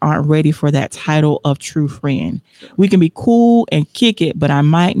people that aren't ready for that title of true friend. We can be cool and kick it, but I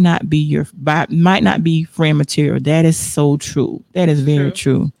might not be friend material. That is so true. That is very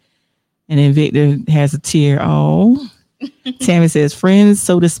true. And then Victor has a tear. Oh, Tammy says, friends,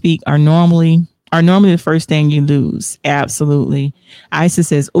 so to speak, are normally the first thing you lose. Absolutely. Isis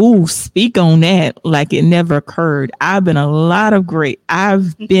says, ooh, speak on that like it never occurred. I've been a lot of grace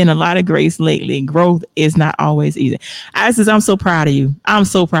lately. Growth is not always easy. Isis, I'm so proud of you. I'm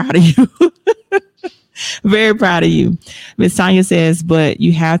so proud of you. Very proud of you. Miss Tanya says, but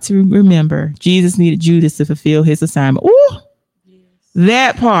you have to remember, Jesus needed Judas to fulfill his assignment. Ooh, yes.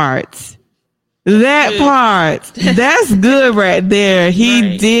 That part. That's good right there.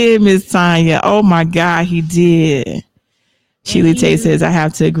 He did, Miss Tanya. Oh my God, he did. Sheila Tay says, I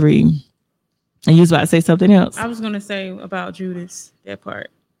have to agree. And you was about to say something else. I was going to say about Judas, that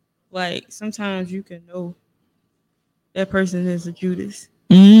part. Like, sometimes you can know that person is a Judas.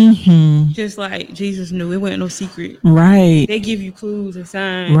 Just like Jesus knew. It wasn't no secret. Right. They give you clues and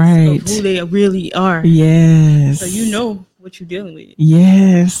signs of who they really are. Yes. So you know what you're dealing with.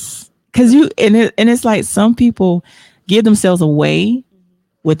 Yes. Because it's like some people give themselves away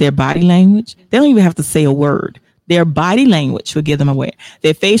with their body language. They don't even have to say a word. Their body language will give them away.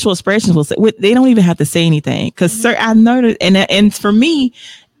 Their facial expressions will say, they don't even have to say anything. Because I noticed, and for me,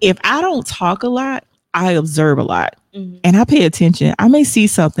 if I don't talk a lot, I observe a lot, and I pay attention. I may see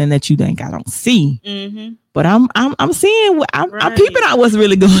something that you think I don't see, but I'm seeing. I'm peeping out what's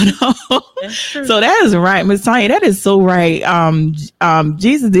really going on. So that is right, Miss Tanya. That is so right.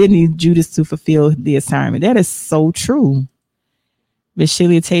 Jesus did need Judas to fulfill the assignment. That is so true. Miss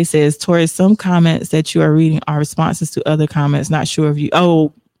Sheila Tay says, Tori, some comments that you are reading are responses to other comments. Not sure if you.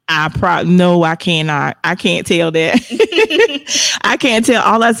 Oh, I cannot. I can't tell that. I can't tell.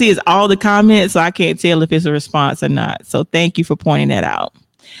 All I see is all the comments, so I can't tell if it's a response or not. So thank you for pointing that out.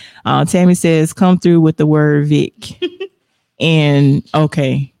 Tammy says, come through with the word Vic. And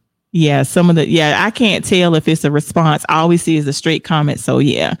okay. Yeah, I can't tell if it's a response. I always see is a straight comment. So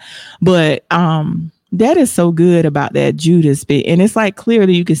yeah. But that is so good about that Judas bit. And it's like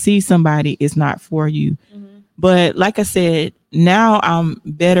clearly you can see somebody is not for you. But like I said, now I'm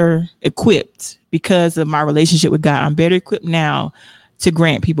better equipped because of my relationship with God. I'm better equipped now to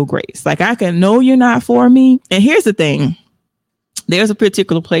grant people grace. Like, I can know you're not for me. And here's the thing. There's a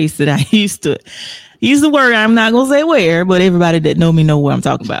particular place that I used to use the word. I'm not going to say where, but everybody that know me know what I'm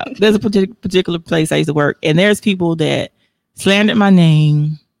talking about. There's a particular place I used to work, and there's people that slandered my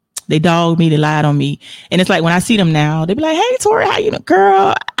name. They dogged me. They lied on me. And it's like, when I see them now, they be like, "Hey, Tori, how you doing,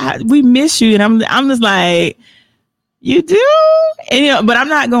 girl? We miss you." And I'm just like, "You do?" And but I'm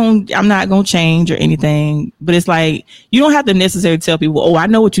not going to change or anything. But it's like, you don't have to necessarily tell people, "Oh, I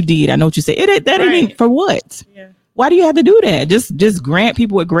know what you did. I know what you said." That ain't for what? Yeah. Why do you have to do that? Just grant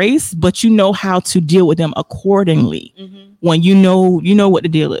people with grace, but you know how to deal with them accordingly. Mm-hmm. When you know what the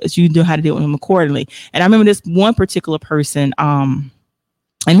deal is, you know how to deal with them accordingly. And I remember this one particular person, and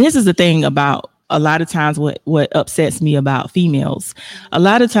this is the thing about a lot of times what upsets me about females. A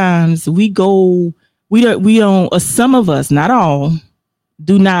lot of times we don't, some of us, not all,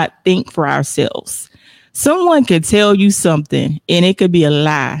 do not think for ourselves. Someone could tell you something and it could be a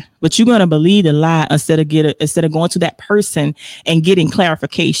lie, but you're going to believe the lie instead of going to that person and getting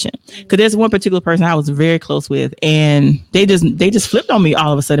clarification. Because there's one particular person I was very close with, and they just flipped on me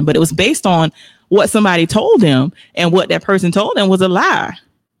all of a sudden, but it was based on what somebody told them, and what that person told them was a lie.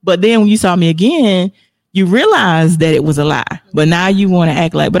 But then when you saw me again, you realize that it was a lie, but now you want to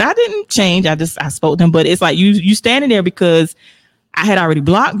act like, but I didn't change. I spoke to them, but it's like you standing there because I had already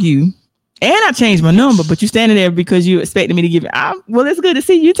blocked you. And I changed my number, but you standing there because you expected me to give it. Well, it's good to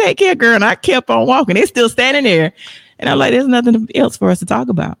see you. Take care, girl. And I kept on walking. They're still standing there. And I'm like, there's nothing else for us to talk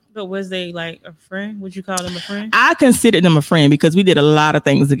about. But was they like a friend? Would you call them a friend? I considered them a friend because we did a lot of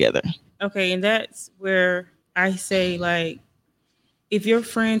things together. Okay. And that's where I say, like, if your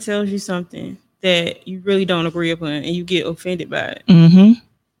friend tells you something that you really don't agree upon and you get offended by it, mm-hmm.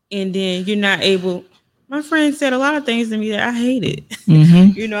 and then you're not able... My friend said a lot of things to me that I hated.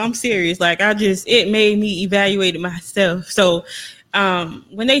 Mm-hmm. I'm serious. Like, it made me evaluate myself. So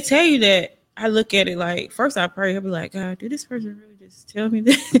when they tell you that, I look at it like, first I pray, I'll be like, God, did this person really just tell me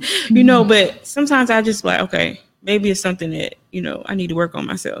that? Mm-hmm. But sometimes I just like, okay, maybe it's something that, I need to work on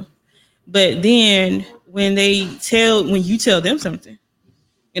myself. But then when you tell them something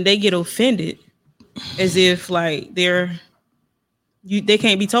and they get offended as if like they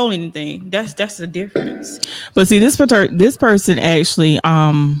can't be told anything. That's the difference. But see, this person actually,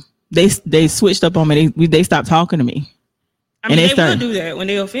 they switched up on me. They stopped talking to me. I mean, they will do that when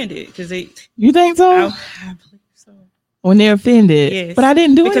they're offended because You think so? I believe so. When they're offended, yes. But I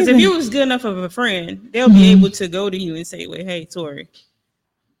didn't do anything. Because if you was good enough of a friend, they'll be able to go to you and say, "Well, hey, Tori,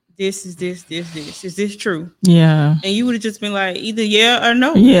 this is this. Is this true?" Yeah. And you would have just been like, either yeah or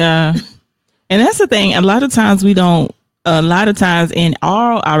no. Yeah. And that's the thing. A lot of times in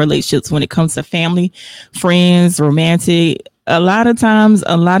all our relationships, when it comes to family, friends, romantic, a lot of times,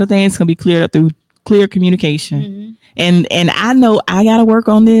 a lot of things can be cleared up through clear communication. Mm-hmm. And I know I got to work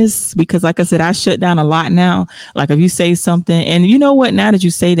on this because, like I said, I shut down a lot now. Like, if you say something, and you know what, now that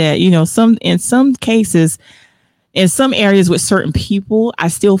you say that, in some cases, in some areas with certain people, I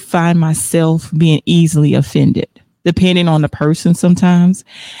still find myself being easily offended, depending on the person sometimes.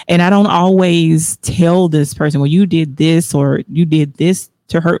 And I don't always tell this person, well, you did this, or you did this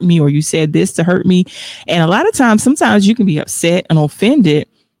to hurt me, or you said this to hurt me. And a lot of times, sometimes you can be upset and offended,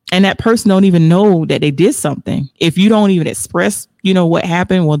 and that person don't even know that they did something. If you don't even express, what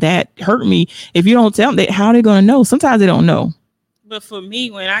happened, well, that hurt me. If you don't tell them, how are they going to know? Sometimes they don't know. But for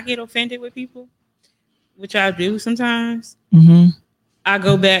me, when I get offended with people, which I do sometimes, I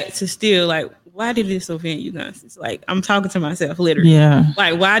go back to still like, why did this offend you guys? It's like, I'm talking to myself literally. Yeah.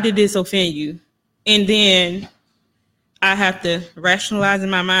 Like, why did this offend you? And then I have to rationalize in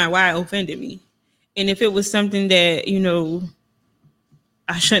my mind why it offended me. And if it was something that,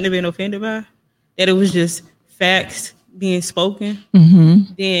 I shouldn't have been offended by, that it was just facts being spoken,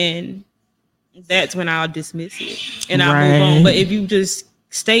 then that's when I'll dismiss it and I'll move on. But if you just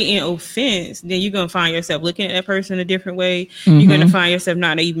stay in offense, then you're going to find yourself looking at that person a different way. You're going to find yourself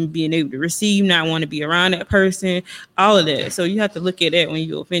not even being able to receive, not want to be around that person, all of that. So you have to look at that when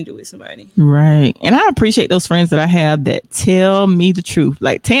you're offended with somebody. Right. And I appreciate those friends that I have that tell me the truth.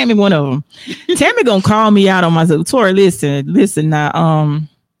 Like Tammy, one of them. Tammy going to call me out on myself. Tori, listen now.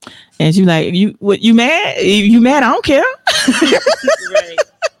 And she like, you mad? You mad? I don't care. Right.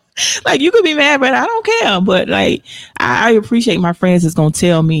 Like, you could be mad, but I don't care. But like, I appreciate my friends that's going to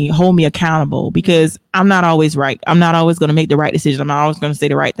tell me, hold me accountable, because I'm not always right. I'm not always going to make the right decision. I'm not always going to say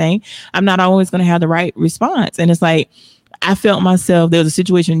the right thing. I'm not always going to have the right response. And it's like, I felt myself, there was a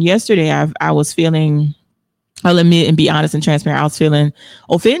situation yesterday. I was feeling, I'll admit and be honest and transparent, I was feeling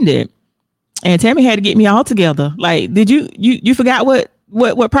offended. And Tammy had to get me all together. Like, did you forgot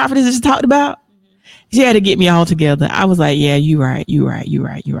what Prophetess just talked about? She had to get me all together. I was like, yeah, you're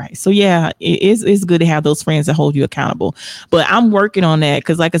right. So yeah, it's good to have those friends that hold you accountable. But I'm working on that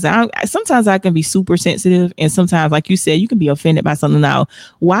because, like I said, sometimes I can be super sensitive, and sometimes, like you said, you can be offended by something. Now,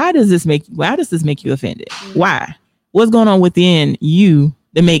 why does this make you offended? Why? What's going on within you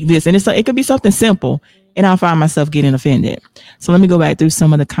to make this? And it could be something simple, and I'll find myself getting offended. So let me go back through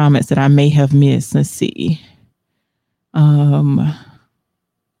some of the comments that I may have missed. Let's see.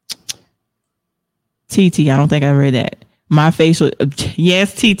 TT, I don't think I read that. My facial,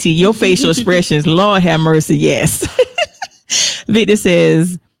 yes, TT, your facial expressions, Lord have mercy, yes. Victor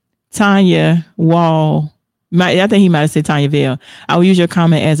says, Tanya Wall, I think he might have said Tanya Vale. I will use your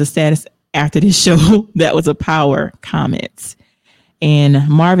comment as a status after this show. That was a power comment. And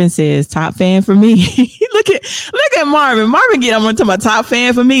Marvin says, top fan for me. Look at Marvin. Marvin get, I'm going to talk about top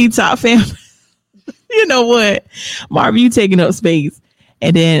fan for me, top fan. You know what? Marvin, you taking up space.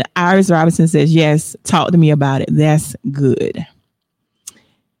 And then Iris Robinson says, yes, talk to me about it. That's good.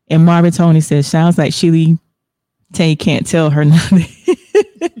 And Marvin Tony says, sounds like Sheila Tay can't tell her nothing.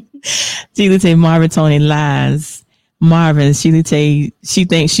 Sheila Tay, Marvin Tony lies. Marvin, Sheila Tay, she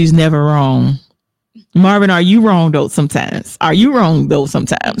thinks she's never wrong. Marvin, are you wrong though sometimes? Are you wrong though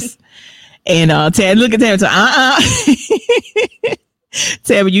sometimes? And Ted, look at Ted.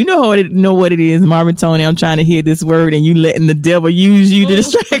 Tabby, you know what it is, Marvin Tony. I'm trying to hear this word, and you letting the devil use you to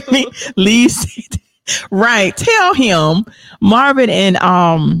distract me. Right? Tell him, Marvin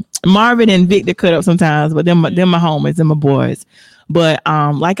and Victor cut up sometimes, but they're my homies, they're my boys. But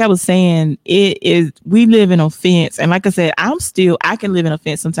like I was saying, we live in offense, and like I said, I can live in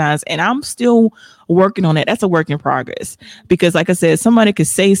offense sometimes, and I'm still working on that. That's a work in progress because, like I said, somebody could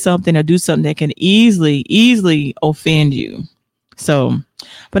say something or do something that can easily offend you. So,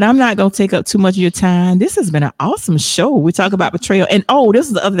 but I'm not going to take up too much of your time. This has been an awesome show. We talk about betrayal. And this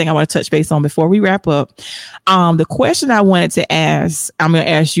is the other thing I want to touch base on before we wrap up. The question I wanted to ask, I'm going to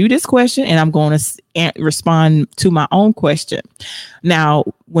ask you this question, and I'm going to respond to my own question. Now,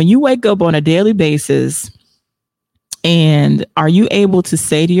 when you wake up on a daily basis, and are you able to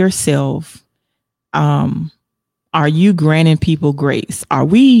say to yourself, are you granting people grace? Are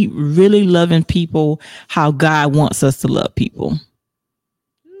we really loving people how God wants us to love people?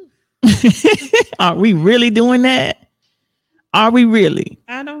 Are we really doing that? Are we really?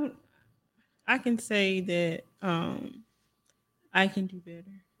 I can say that I can do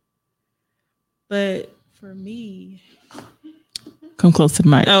better. But for me, come close to the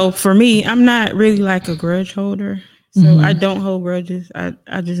mic. Oh, for me, I'm not really like a grudge holder. So I don't hold grudges.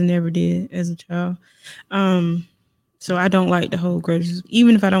 I just never did as a child. So I don't like to hold grudges.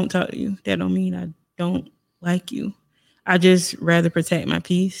 Even if I don't talk to you, that don't mean I don't like you. I just rather protect my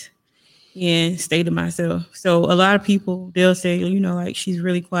peace and stay to myself. So a lot of people, they'll say, like, she's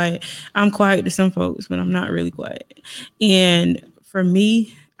really quiet. I'm quiet to some folks, but I'm not really quiet. And for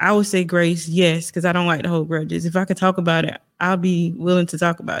me, I would say grace, yes, because I don't like to hold grudges. If I could talk about it, I'll be willing to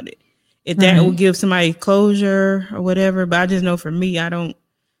talk about it. If that will give somebody closure or whatever. But I just know for me,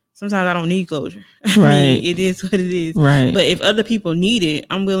 sometimes I don't need closure. Right. I mean, it is what it is. Right. But if other people need it,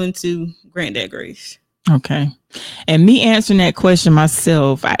 I'm willing to grant that grace. Okay. And me answering that question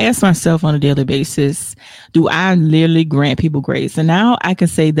myself, I ask myself on a daily basis, do I literally grant people grace? And now I can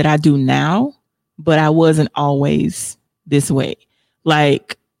say that I do now, but I wasn't always this way.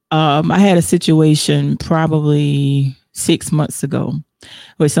 Like, I had a situation probably 6 months ago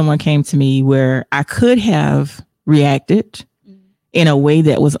where someone came to me where I could have reacted in a way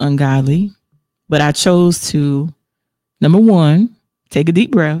that was ungodly, but I chose to, number one, take a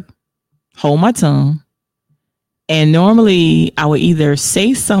deep breath, hold my tongue. And normally I would either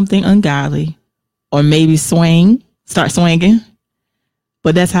say something ungodly or maybe start swinging.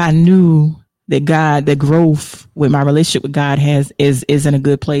 But that's how I knew that the growth with my relationship with God is in a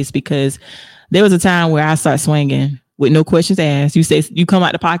good place, because there was a time where I started swinging with no questions asked. You say, you come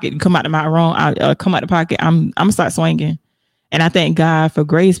out the pocket, you come out the mouth wrong, I come out the pocket, I'm gonna start swinging. And I thank God for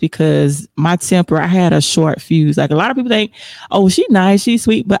grace, because my temper, I had a short fuse. Like, a lot of people think, oh, she's nice, she's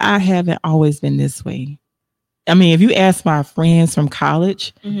sweet, but I haven't always been this way. I mean, if you ask my friends from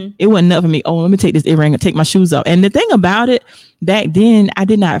college, it wasn't enough for me. Oh, let me take this earring and take my shoes off. And the thing about it, back then, I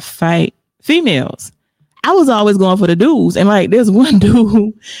did not fight females. I was always going for the dudes. And like, there's one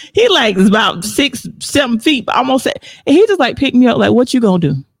dude, he like is about 6-7 feet, almost. And he just like picked me up, like, what you gonna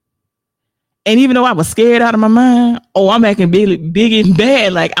do? And even though I was scared out of my mind, I'm acting big and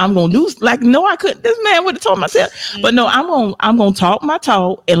bad, like I'm gonna do, like, no, I couldn't. This man would have told myself, but no, I'm gonna talk my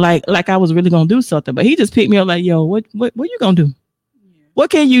talk, and like I was really gonna do something. But he just picked me up, like, yo, what you gonna do? What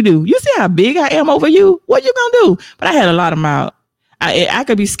can you do? You see how big I am over you? What you gonna do? But I had a lot of mouth. I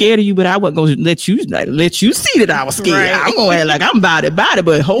could be scared of you, but I wasn't gonna let you see that I was scared. Right. I'm gonna act like I'm about it,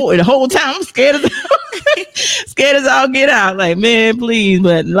 but the whole time I'm scared as all get out. Like, man, please.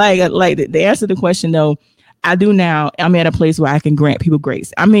 But like the answer to the question though, I do now. I'm at a place where I can grant people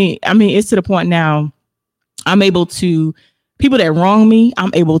grace. I mean, it's to the point now. I'm able to. People that wrong me,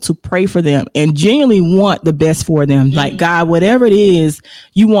 I'm able to pray for them and genuinely want the best for them. Mm-hmm. Like, God, whatever it is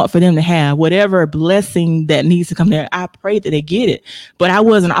you want for them to have, whatever blessing that needs to come there, I pray that they get it. But I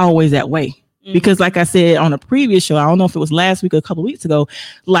wasn't always that way. Mm-hmm. Because like I said on a previous show, I don't know if it was last week or a couple of weeks ago,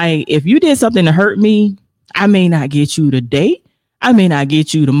 like if you did something to hurt me, I may not get you today. I may not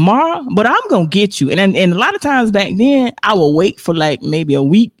get you tomorrow, but I'm going to get you. And a lot of times back then, I will wait for like maybe a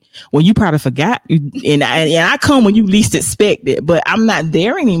week when you probably forgot, and I come when you least expect it, but I'm not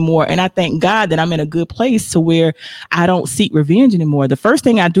there anymore. And I thank God that I'm in a good place to where I don't seek revenge anymore. The first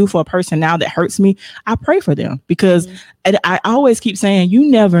thing I do for a person now that hurts me, I pray for them, because I always keep saying, you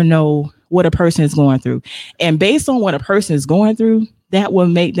never know what a person is going through. And based on what a person is going through, that will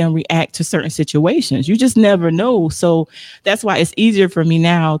make them react to certain situations. You just never know. So that's why it's easier for me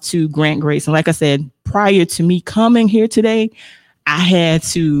now to grant grace. And like I said, prior to me coming here today, I had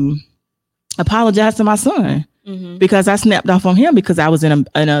to apologize to my son because I snapped off on him because I was in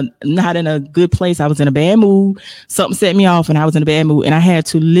a not in a good place. I was in a bad mood. Something set me off and I was in a bad mood. And I had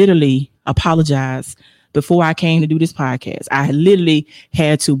to literally apologize before I came to do this podcast. I literally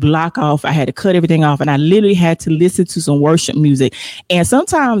had to block off. I had to cut everything off. And I literally had to listen to some worship music. And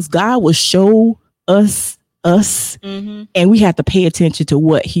sometimes God will show us and we have to pay attention to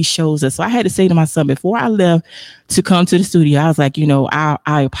what he shows us. So I had to say to my son before I left to come to the studio, I was like,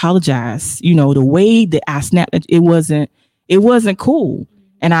 I apologize. The way that I snapped, it wasn't cool.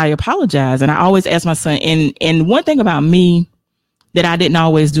 And I apologize. And I always ask my son, and one thing about me that I didn't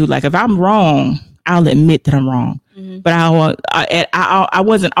always do, like if I'm wrong, I'll admit that I'm wrong. But I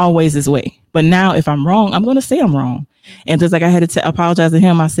wasn't always this way. But now if I'm wrong, I'm going to say I'm wrong. And just like I had to apologize to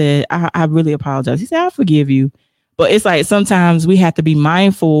him, I said, I really apologize. He said, I forgive you. But it's like sometimes we have to be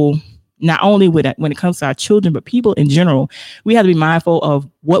mindful, not only when it comes to our children, but people in general. We have to be mindful of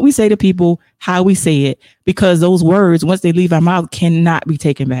what we say to people, how we say it, because those words, once they leave our mouth, cannot be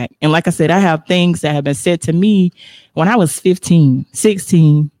taken back. And like I said, I have things that have been said to me when I was 15,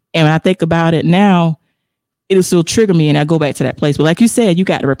 16. And when I think about it now, it'll still trigger me and I go back to that place. But like you said, you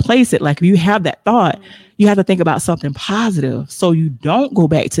got to replace it. Like if you have that thought, you have to think about something positive so you don't go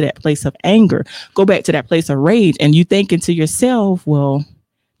back to that place of anger, go back to that place of rage. And you thinking to yourself, well,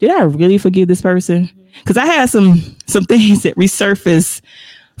 did I really forgive this person? Because I had some things that resurfaced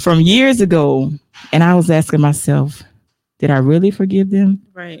from years ago. And I was asking myself, did I really forgive them?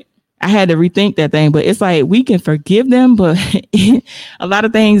 Right. I had to rethink that thing. But it's like we can forgive them, but a lot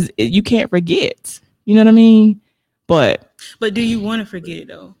of things you can't forget. You know what I mean? But do you want to forget it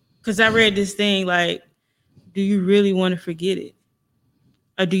though? Because I read this thing like, do you really want to forget it?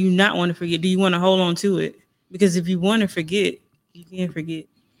 Or do you not want to forget? Do you want to hold on to it? Because if you want to forget, you can't forget.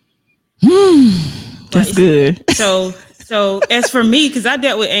 That's good. So as for me, because I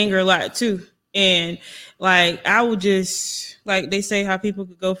dealt with anger a lot too. And like, I would just, like they say how people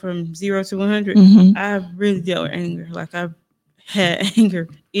could go from 0 to 100. I really dealt with anger. Like I've had anger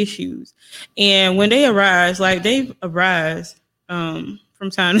issues. And when they arise, like they arise from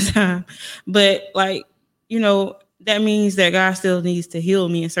time to time. But like, that means that God still needs to heal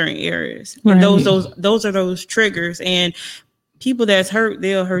me in certain areas. Right. And those are those triggers. And people that's hurt,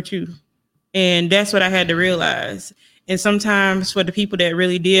 they'll hurt you. And that's what I had to realize. And sometimes for the people that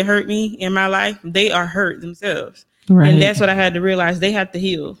really did hurt me in my life, they are hurt themselves. Right. And that's what I had to realize. They have to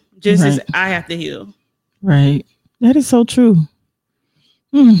heal just as I have to heal. Right. That is so true.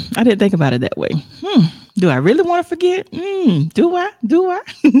 I didn't think about it that way. Do I really want to forget? Do I?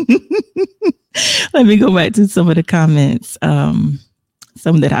 Let me go back to some of the comments. Some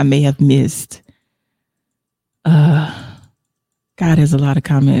that I may have missed. God, there's a lot of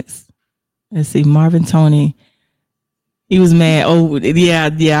comments. Let's see. Marvin Tony. He was mad. Oh,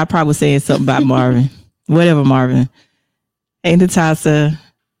 yeah. I probably was saying something about Marvin. Whatever, Marvin. Hey, Natasha.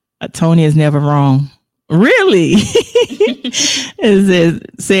 Tony is never wrong. Really?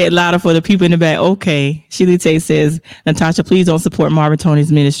 It said louder for the people in the back. Okay. Sheila Tate says, Natasha, please don't support Marvin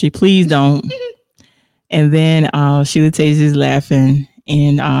Tony's ministry. Please don't. And then Sheila Tate is laughing.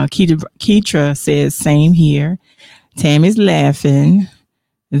 And Keitra says, same here. Tammy's laughing.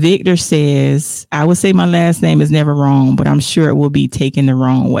 Victor says, I would say my last name is never wrong, but I'm sure it will be taken the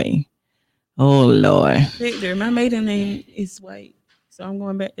wrong way. Oh, Lord. Victor, my maiden name is White. So I'm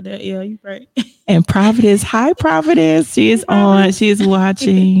going back to that. Yeah, you're right. And Prophetess, hi Prophetess. She is on. She is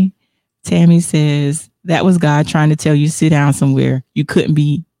watching. Tammy says that was God trying to tell you to sit down somewhere. You couldn't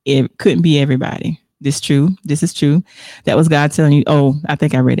be everybody. This true. This is true. That was God telling you. Oh, I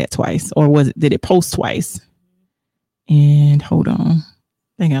think I read that twice. Or did it post twice? And hold on. I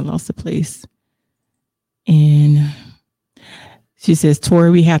think I lost the place. And she says,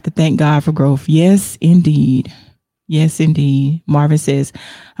 Tori, we have to thank God for growth. Yes, indeed. Yes, indeed. Marvin says,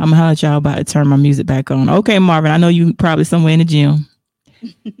 I'm going to holler at y'all about to turn my music back on. Okay, Marvin, I know you probably somewhere in the gym.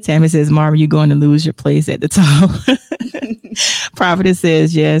 Tammy says, Marvin, you're going to lose your place at the top. Prophetess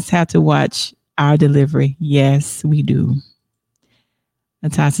says, yes, have to watch our delivery. Yes, we do.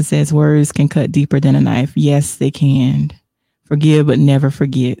 Natasha says, words can cut deeper than a knife. Yes, they can. Forgive, but never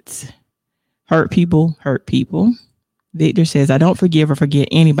forget. Hurt people, hurt people. Victor says, I don't forgive or forget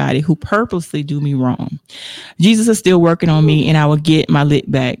anybody who purposely do me wrong. Jesus is still working on me and I will get my lick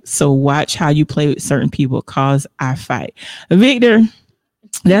back. So watch how you play with certain people cause I fight. Victor,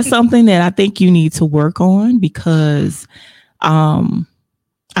 that's something that I think you need to work on because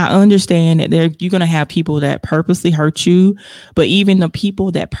I understand that you're going to have people that purposely hurt you, but even the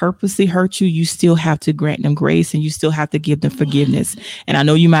people that purposely hurt you, you still have to grant them grace and you still have to give them forgiveness. And I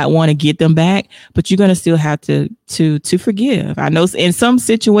know you might want to get them back, but you're going to still have to forgive. I know in some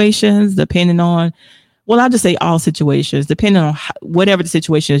situations, depending on, well, I'll just say all situations, depending on whatever the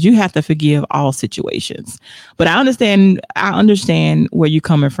situation is, you have to forgive all situations. But I understand where you're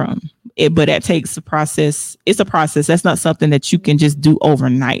coming from. But that takes a process. It's a process. That's not something that you can just do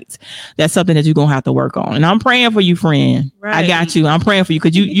overnight. That's something that you're going to have to work on. And I'm praying for you, friend. Right. I got you. I'm praying for you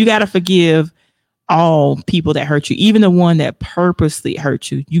because you got to forgive all people that hurt you, even the one that purposely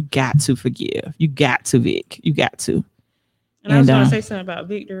hurt you. You got to forgive. You got to, Vic. You got to. And I was going to say something about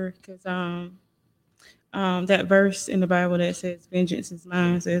Victor because that verse in the Bible that says, vengeance is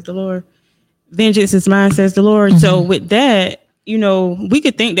mine, says the Lord. Vengeance is mine, says the Lord. Mm-hmm. So with that, we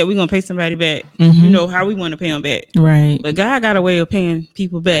could think that we're going to pay somebody back, how we want to pay them back. Right. But God got a way of paying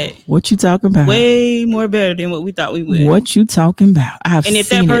people back. What you talking about? Way more better than what we thought we would. What you talking about? And if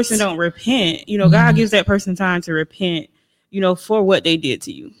that person don't repent, God gives that person time to repent, for what they did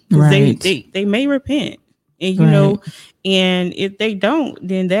to you. Right. They may repent. And, and if they don't,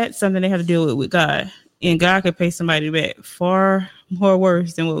 then that's something they have to deal with God. And God could pay somebody back far more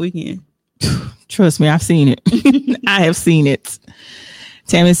worse than what we can. Trust me, I've seen it. I have seen it.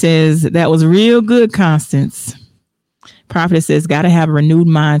 Tammy says, that was real good, Constance. Prophet says, got to have a renewed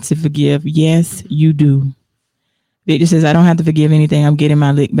mind to forgive. Yes, you do. Victor says, I don't have to forgive anything. I'm getting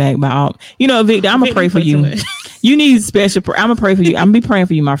my lick back by all. Victor, I'm going to pray for you. You need special prayer. I'm going to pray for you. I'm going to be praying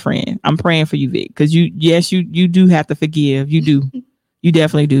for you, my friend. I'm praying for you, Vic, because you do have to forgive. You do. You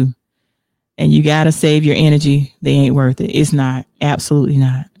definitely do. And you got to save your energy. They ain't worth it. It's not. Absolutely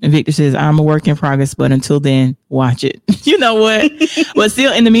not. And Victor says, I'm a work in progress, but until then, watch it. You know what? But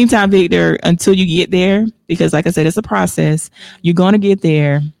still, in the meantime, Victor, until you get there, because like I said, it's a process. You're going to get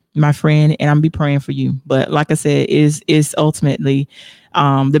there, my friend, and I'm going to be praying for you. But like I said, is ultimately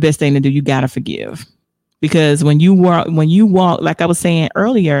the best thing to do. You got to forgive. Because when you walk, like I was saying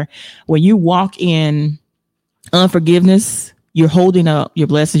earlier, when you walk in unforgiveness, you're holding up your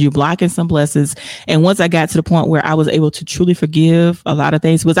blessings, you're blocking some blessings. And once I got to the point where I was able to truly forgive a lot of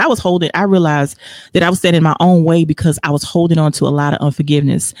things, because I realized that I was standing in my own way because I was holding on to a lot of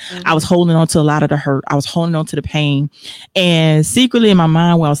unforgiveness. Mm-hmm. I was holding on to a lot of the hurt. I was holding on to the pain. And secretly in my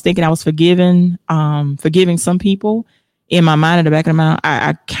mind, while I was thinking I was forgiving some people, in my mind, in the back of my mind,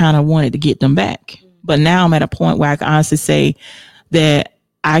 I kind of wanted to get them back. Mm-hmm. But now I'm at a point where I can honestly say that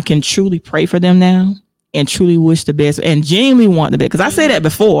I can truly pray for them now. And truly wish the best and genuinely want the best. Because I said that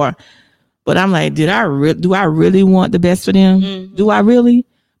before, but I'm like, do I really want the best for them? Mm-hmm. Do I really?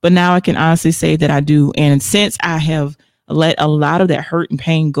 But now I can honestly say that I do. And since I have let a lot of that hurt and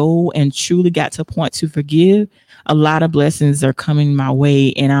pain go and truly got to a point to forgive, a lot of blessings are coming my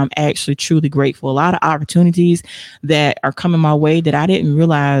way. And I'm actually truly grateful. A lot of opportunities that are coming my way that I didn't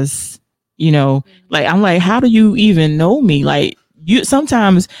realize, like, I'm like, how do you even know me? Like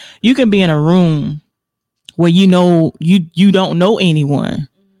sometimes you can be in a room where you don't know anyone,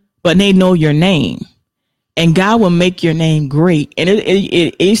 but they know your name, and God will make your name great. And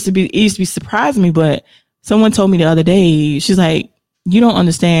it used to be surprising me, but someone told me the other day, she's like, you don't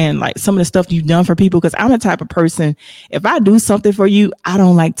understand like some of the stuff you've done for people, because I'm the type of person, if I do something for you, I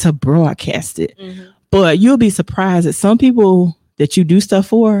don't like to broadcast it. Mm-hmm. But you'll be surprised that some people that you do stuff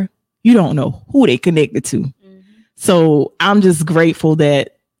for, you don't know who they connected to. Mm-hmm. So I'm just grateful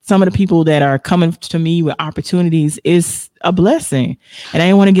that some of the people that are coming to me with opportunities is a blessing. And I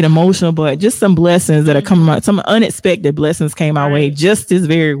didn't want to get emotional, but just some blessings that are coming out. Some unexpected blessings came my way just this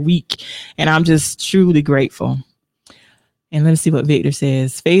very week. And I'm just truly grateful. And let me see what Victor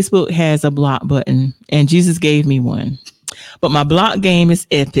says. Facebook has a block button and Jesus gave me one. But my block game is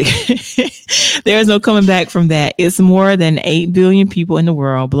epic. There's no coming back from that. It's more than 8 billion people in the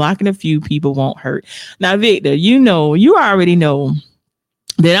world. Blocking a few people won't hurt. Now, Victor, you already know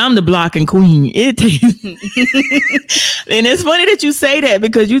that I'm the blocking queen. And it's funny that you say that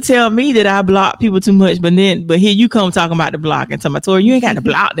because you tell me that I block people too much, but here you come talking about the blocking. To my Tori, you ain't got to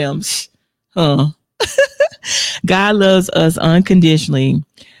block them. Huh? God loves us unconditionally.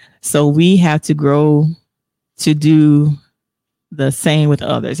 So we have to grow to do the same with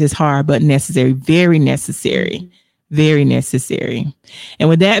others. It's hard, but necessary. Very necessary. Very necessary. And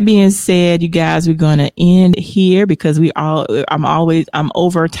with that being said, you guys, we're going to end here because I'm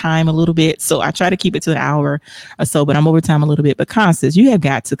over time a little bit. So I try to keep it to an hour or so, but I'm over time a little bit. But Constance, you have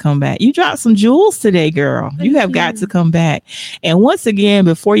got to come back. You dropped some jewels today, girl. You have got to come back. And once again,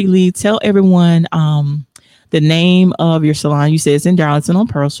 before you leave, tell everyone, the name of your salon. You said it's in Darlington on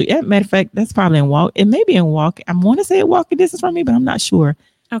Pearl Street. As a matter of fact, that's probably in Walk. It may be in Walk. I want to say walking distance from me, but I'm not sure.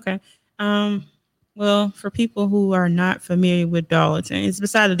 Okay. Well, for people who are not familiar with Darlington, it's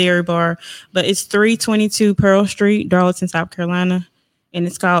beside the Dairy Bar, but it's 322 Pearl Street, Darlington, South Carolina, and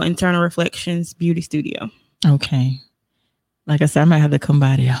it's called Internal Reflections Beauty Studio. Okay. Like I said, I might have to come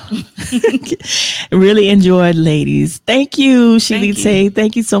by there. Really enjoyed, ladies. Thank you, Shelite.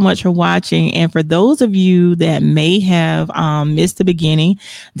 Thank you so much for watching. And for those of you that may have missed the beginning,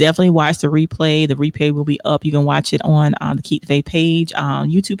 definitely watch the replay. The replay will be up. You can watch it on the Keep the Faith page,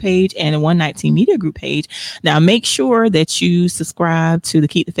 YouTube page, and the 119 Media Group page. Now, make sure that you subscribe to the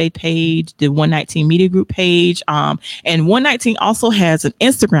Keep the Faith page, the 119 Media Group page, and 119 also has an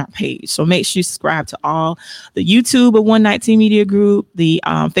Instagram page. So make sure you subscribe to all the YouTube of 119 Media Group, the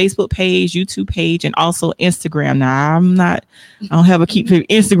Facebook page, YouTube page, and also Instagram. Now, I don't have a Keep the Faith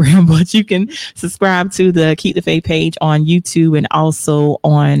Instagram, but you can subscribe to the Keep the Faith page on YouTube and also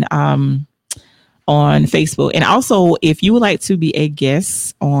on Facebook. And also, if you would like to be a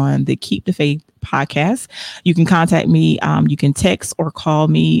guest on the Keep the Faith podcast, you can contact me. You can text or call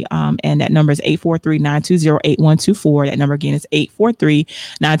me. And that number is 843-920-8124. That number again is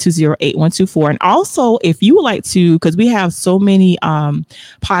 843-920-8124. And also, if you would like to, because we have so many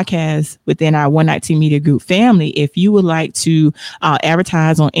podcasts within our 119 Media Group family, if you would like to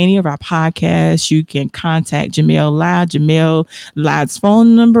advertise on any of our podcasts, you can contact Jamel Lyle. Jamel Lyle's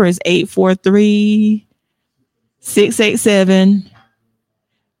phone number is 843-687-5055.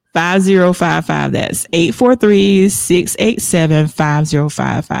 That's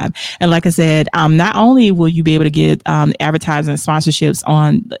 843-687-5055. And like I said, not only will you be able to get advertising sponsorships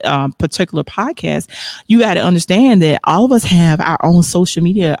on particular podcasts, you got to understand that all of us have our own social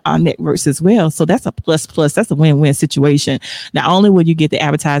media networks as well. So that's a plus. That's a win-win situation. Not only will you get the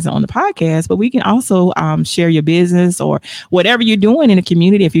advertising on the podcast, but we can also share your business or whatever you're doing in the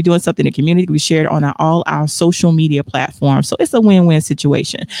community. If you're doing something in the community, we share it on all our social media platforms. So it's a win-win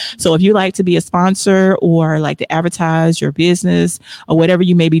situation. So if you like to be a sponsor or like to advertise your business or whatever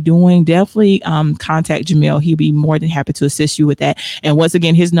you may be doing, definitely contact Jamel. He'll be more than happy to assist you with that. And once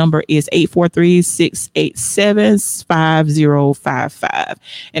again, his number is 843-687-5055.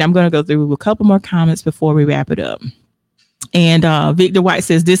 And I'm going to go through a couple more comments before we wrap it up. And Victor White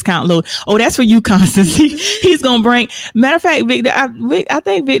says discount load. Oh, that's for you, Constance. He's going to bring. Matter of fact, Victor, I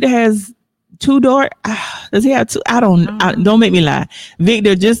think Victor has 2 daughters. Does he have 2? Don't make me lie.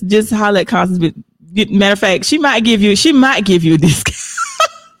 Victor, just holler at Constance. Matter of fact, she might give you a discount.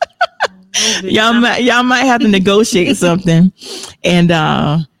 Y'all might have to negotiate something. And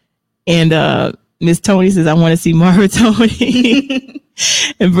Miss Tony says, I want to see Marvin Tony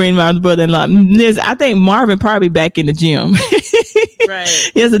and bring my brother-in-law. I think Marvin probably back in the gym. Right.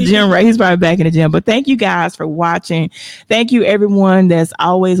 He has a gym, right? He's probably back in the gym. But thank you guys for watching. Thank you everyone that's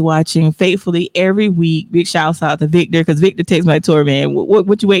always watching faithfully every week. Big shouts out to Victor, because Victor takes my tour, man.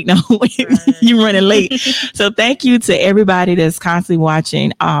 What you waiting on? Right. You running late. So thank you to everybody that's constantly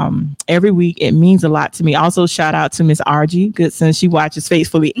watching every week. It means a lot to me. Also, shout out to Miss RG Goodson. She watches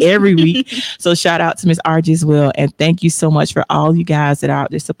faithfully every week. So shout out to Miss RG as well. And thank you so much for all you guys that are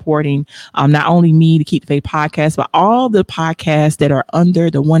out there supporting not only me, to Keep the Faith podcast, but all the podcasts that are are under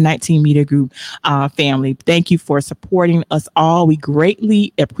the 119 Media Group family. Thank you for supporting us all. We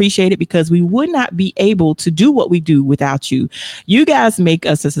greatly appreciate it because we would not be able to do what we do without you. You guys make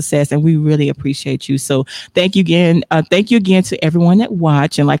us a success, and we really appreciate you. So thank you again. Thank you again to everyone that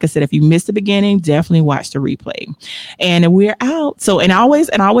watched. And like I said, if you missed the beginning, definitely watch the replay. And we're out. So, and I always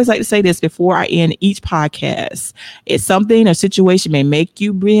like to say this before I end each podcast. It's something, a situation may make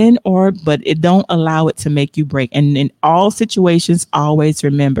you bend, but it don't allow it to make you break. And in all situations, always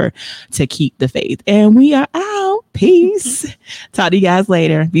remember to keep the faith. And we are out. Peace. Talk to you guys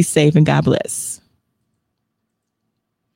later. Be safe and God bless.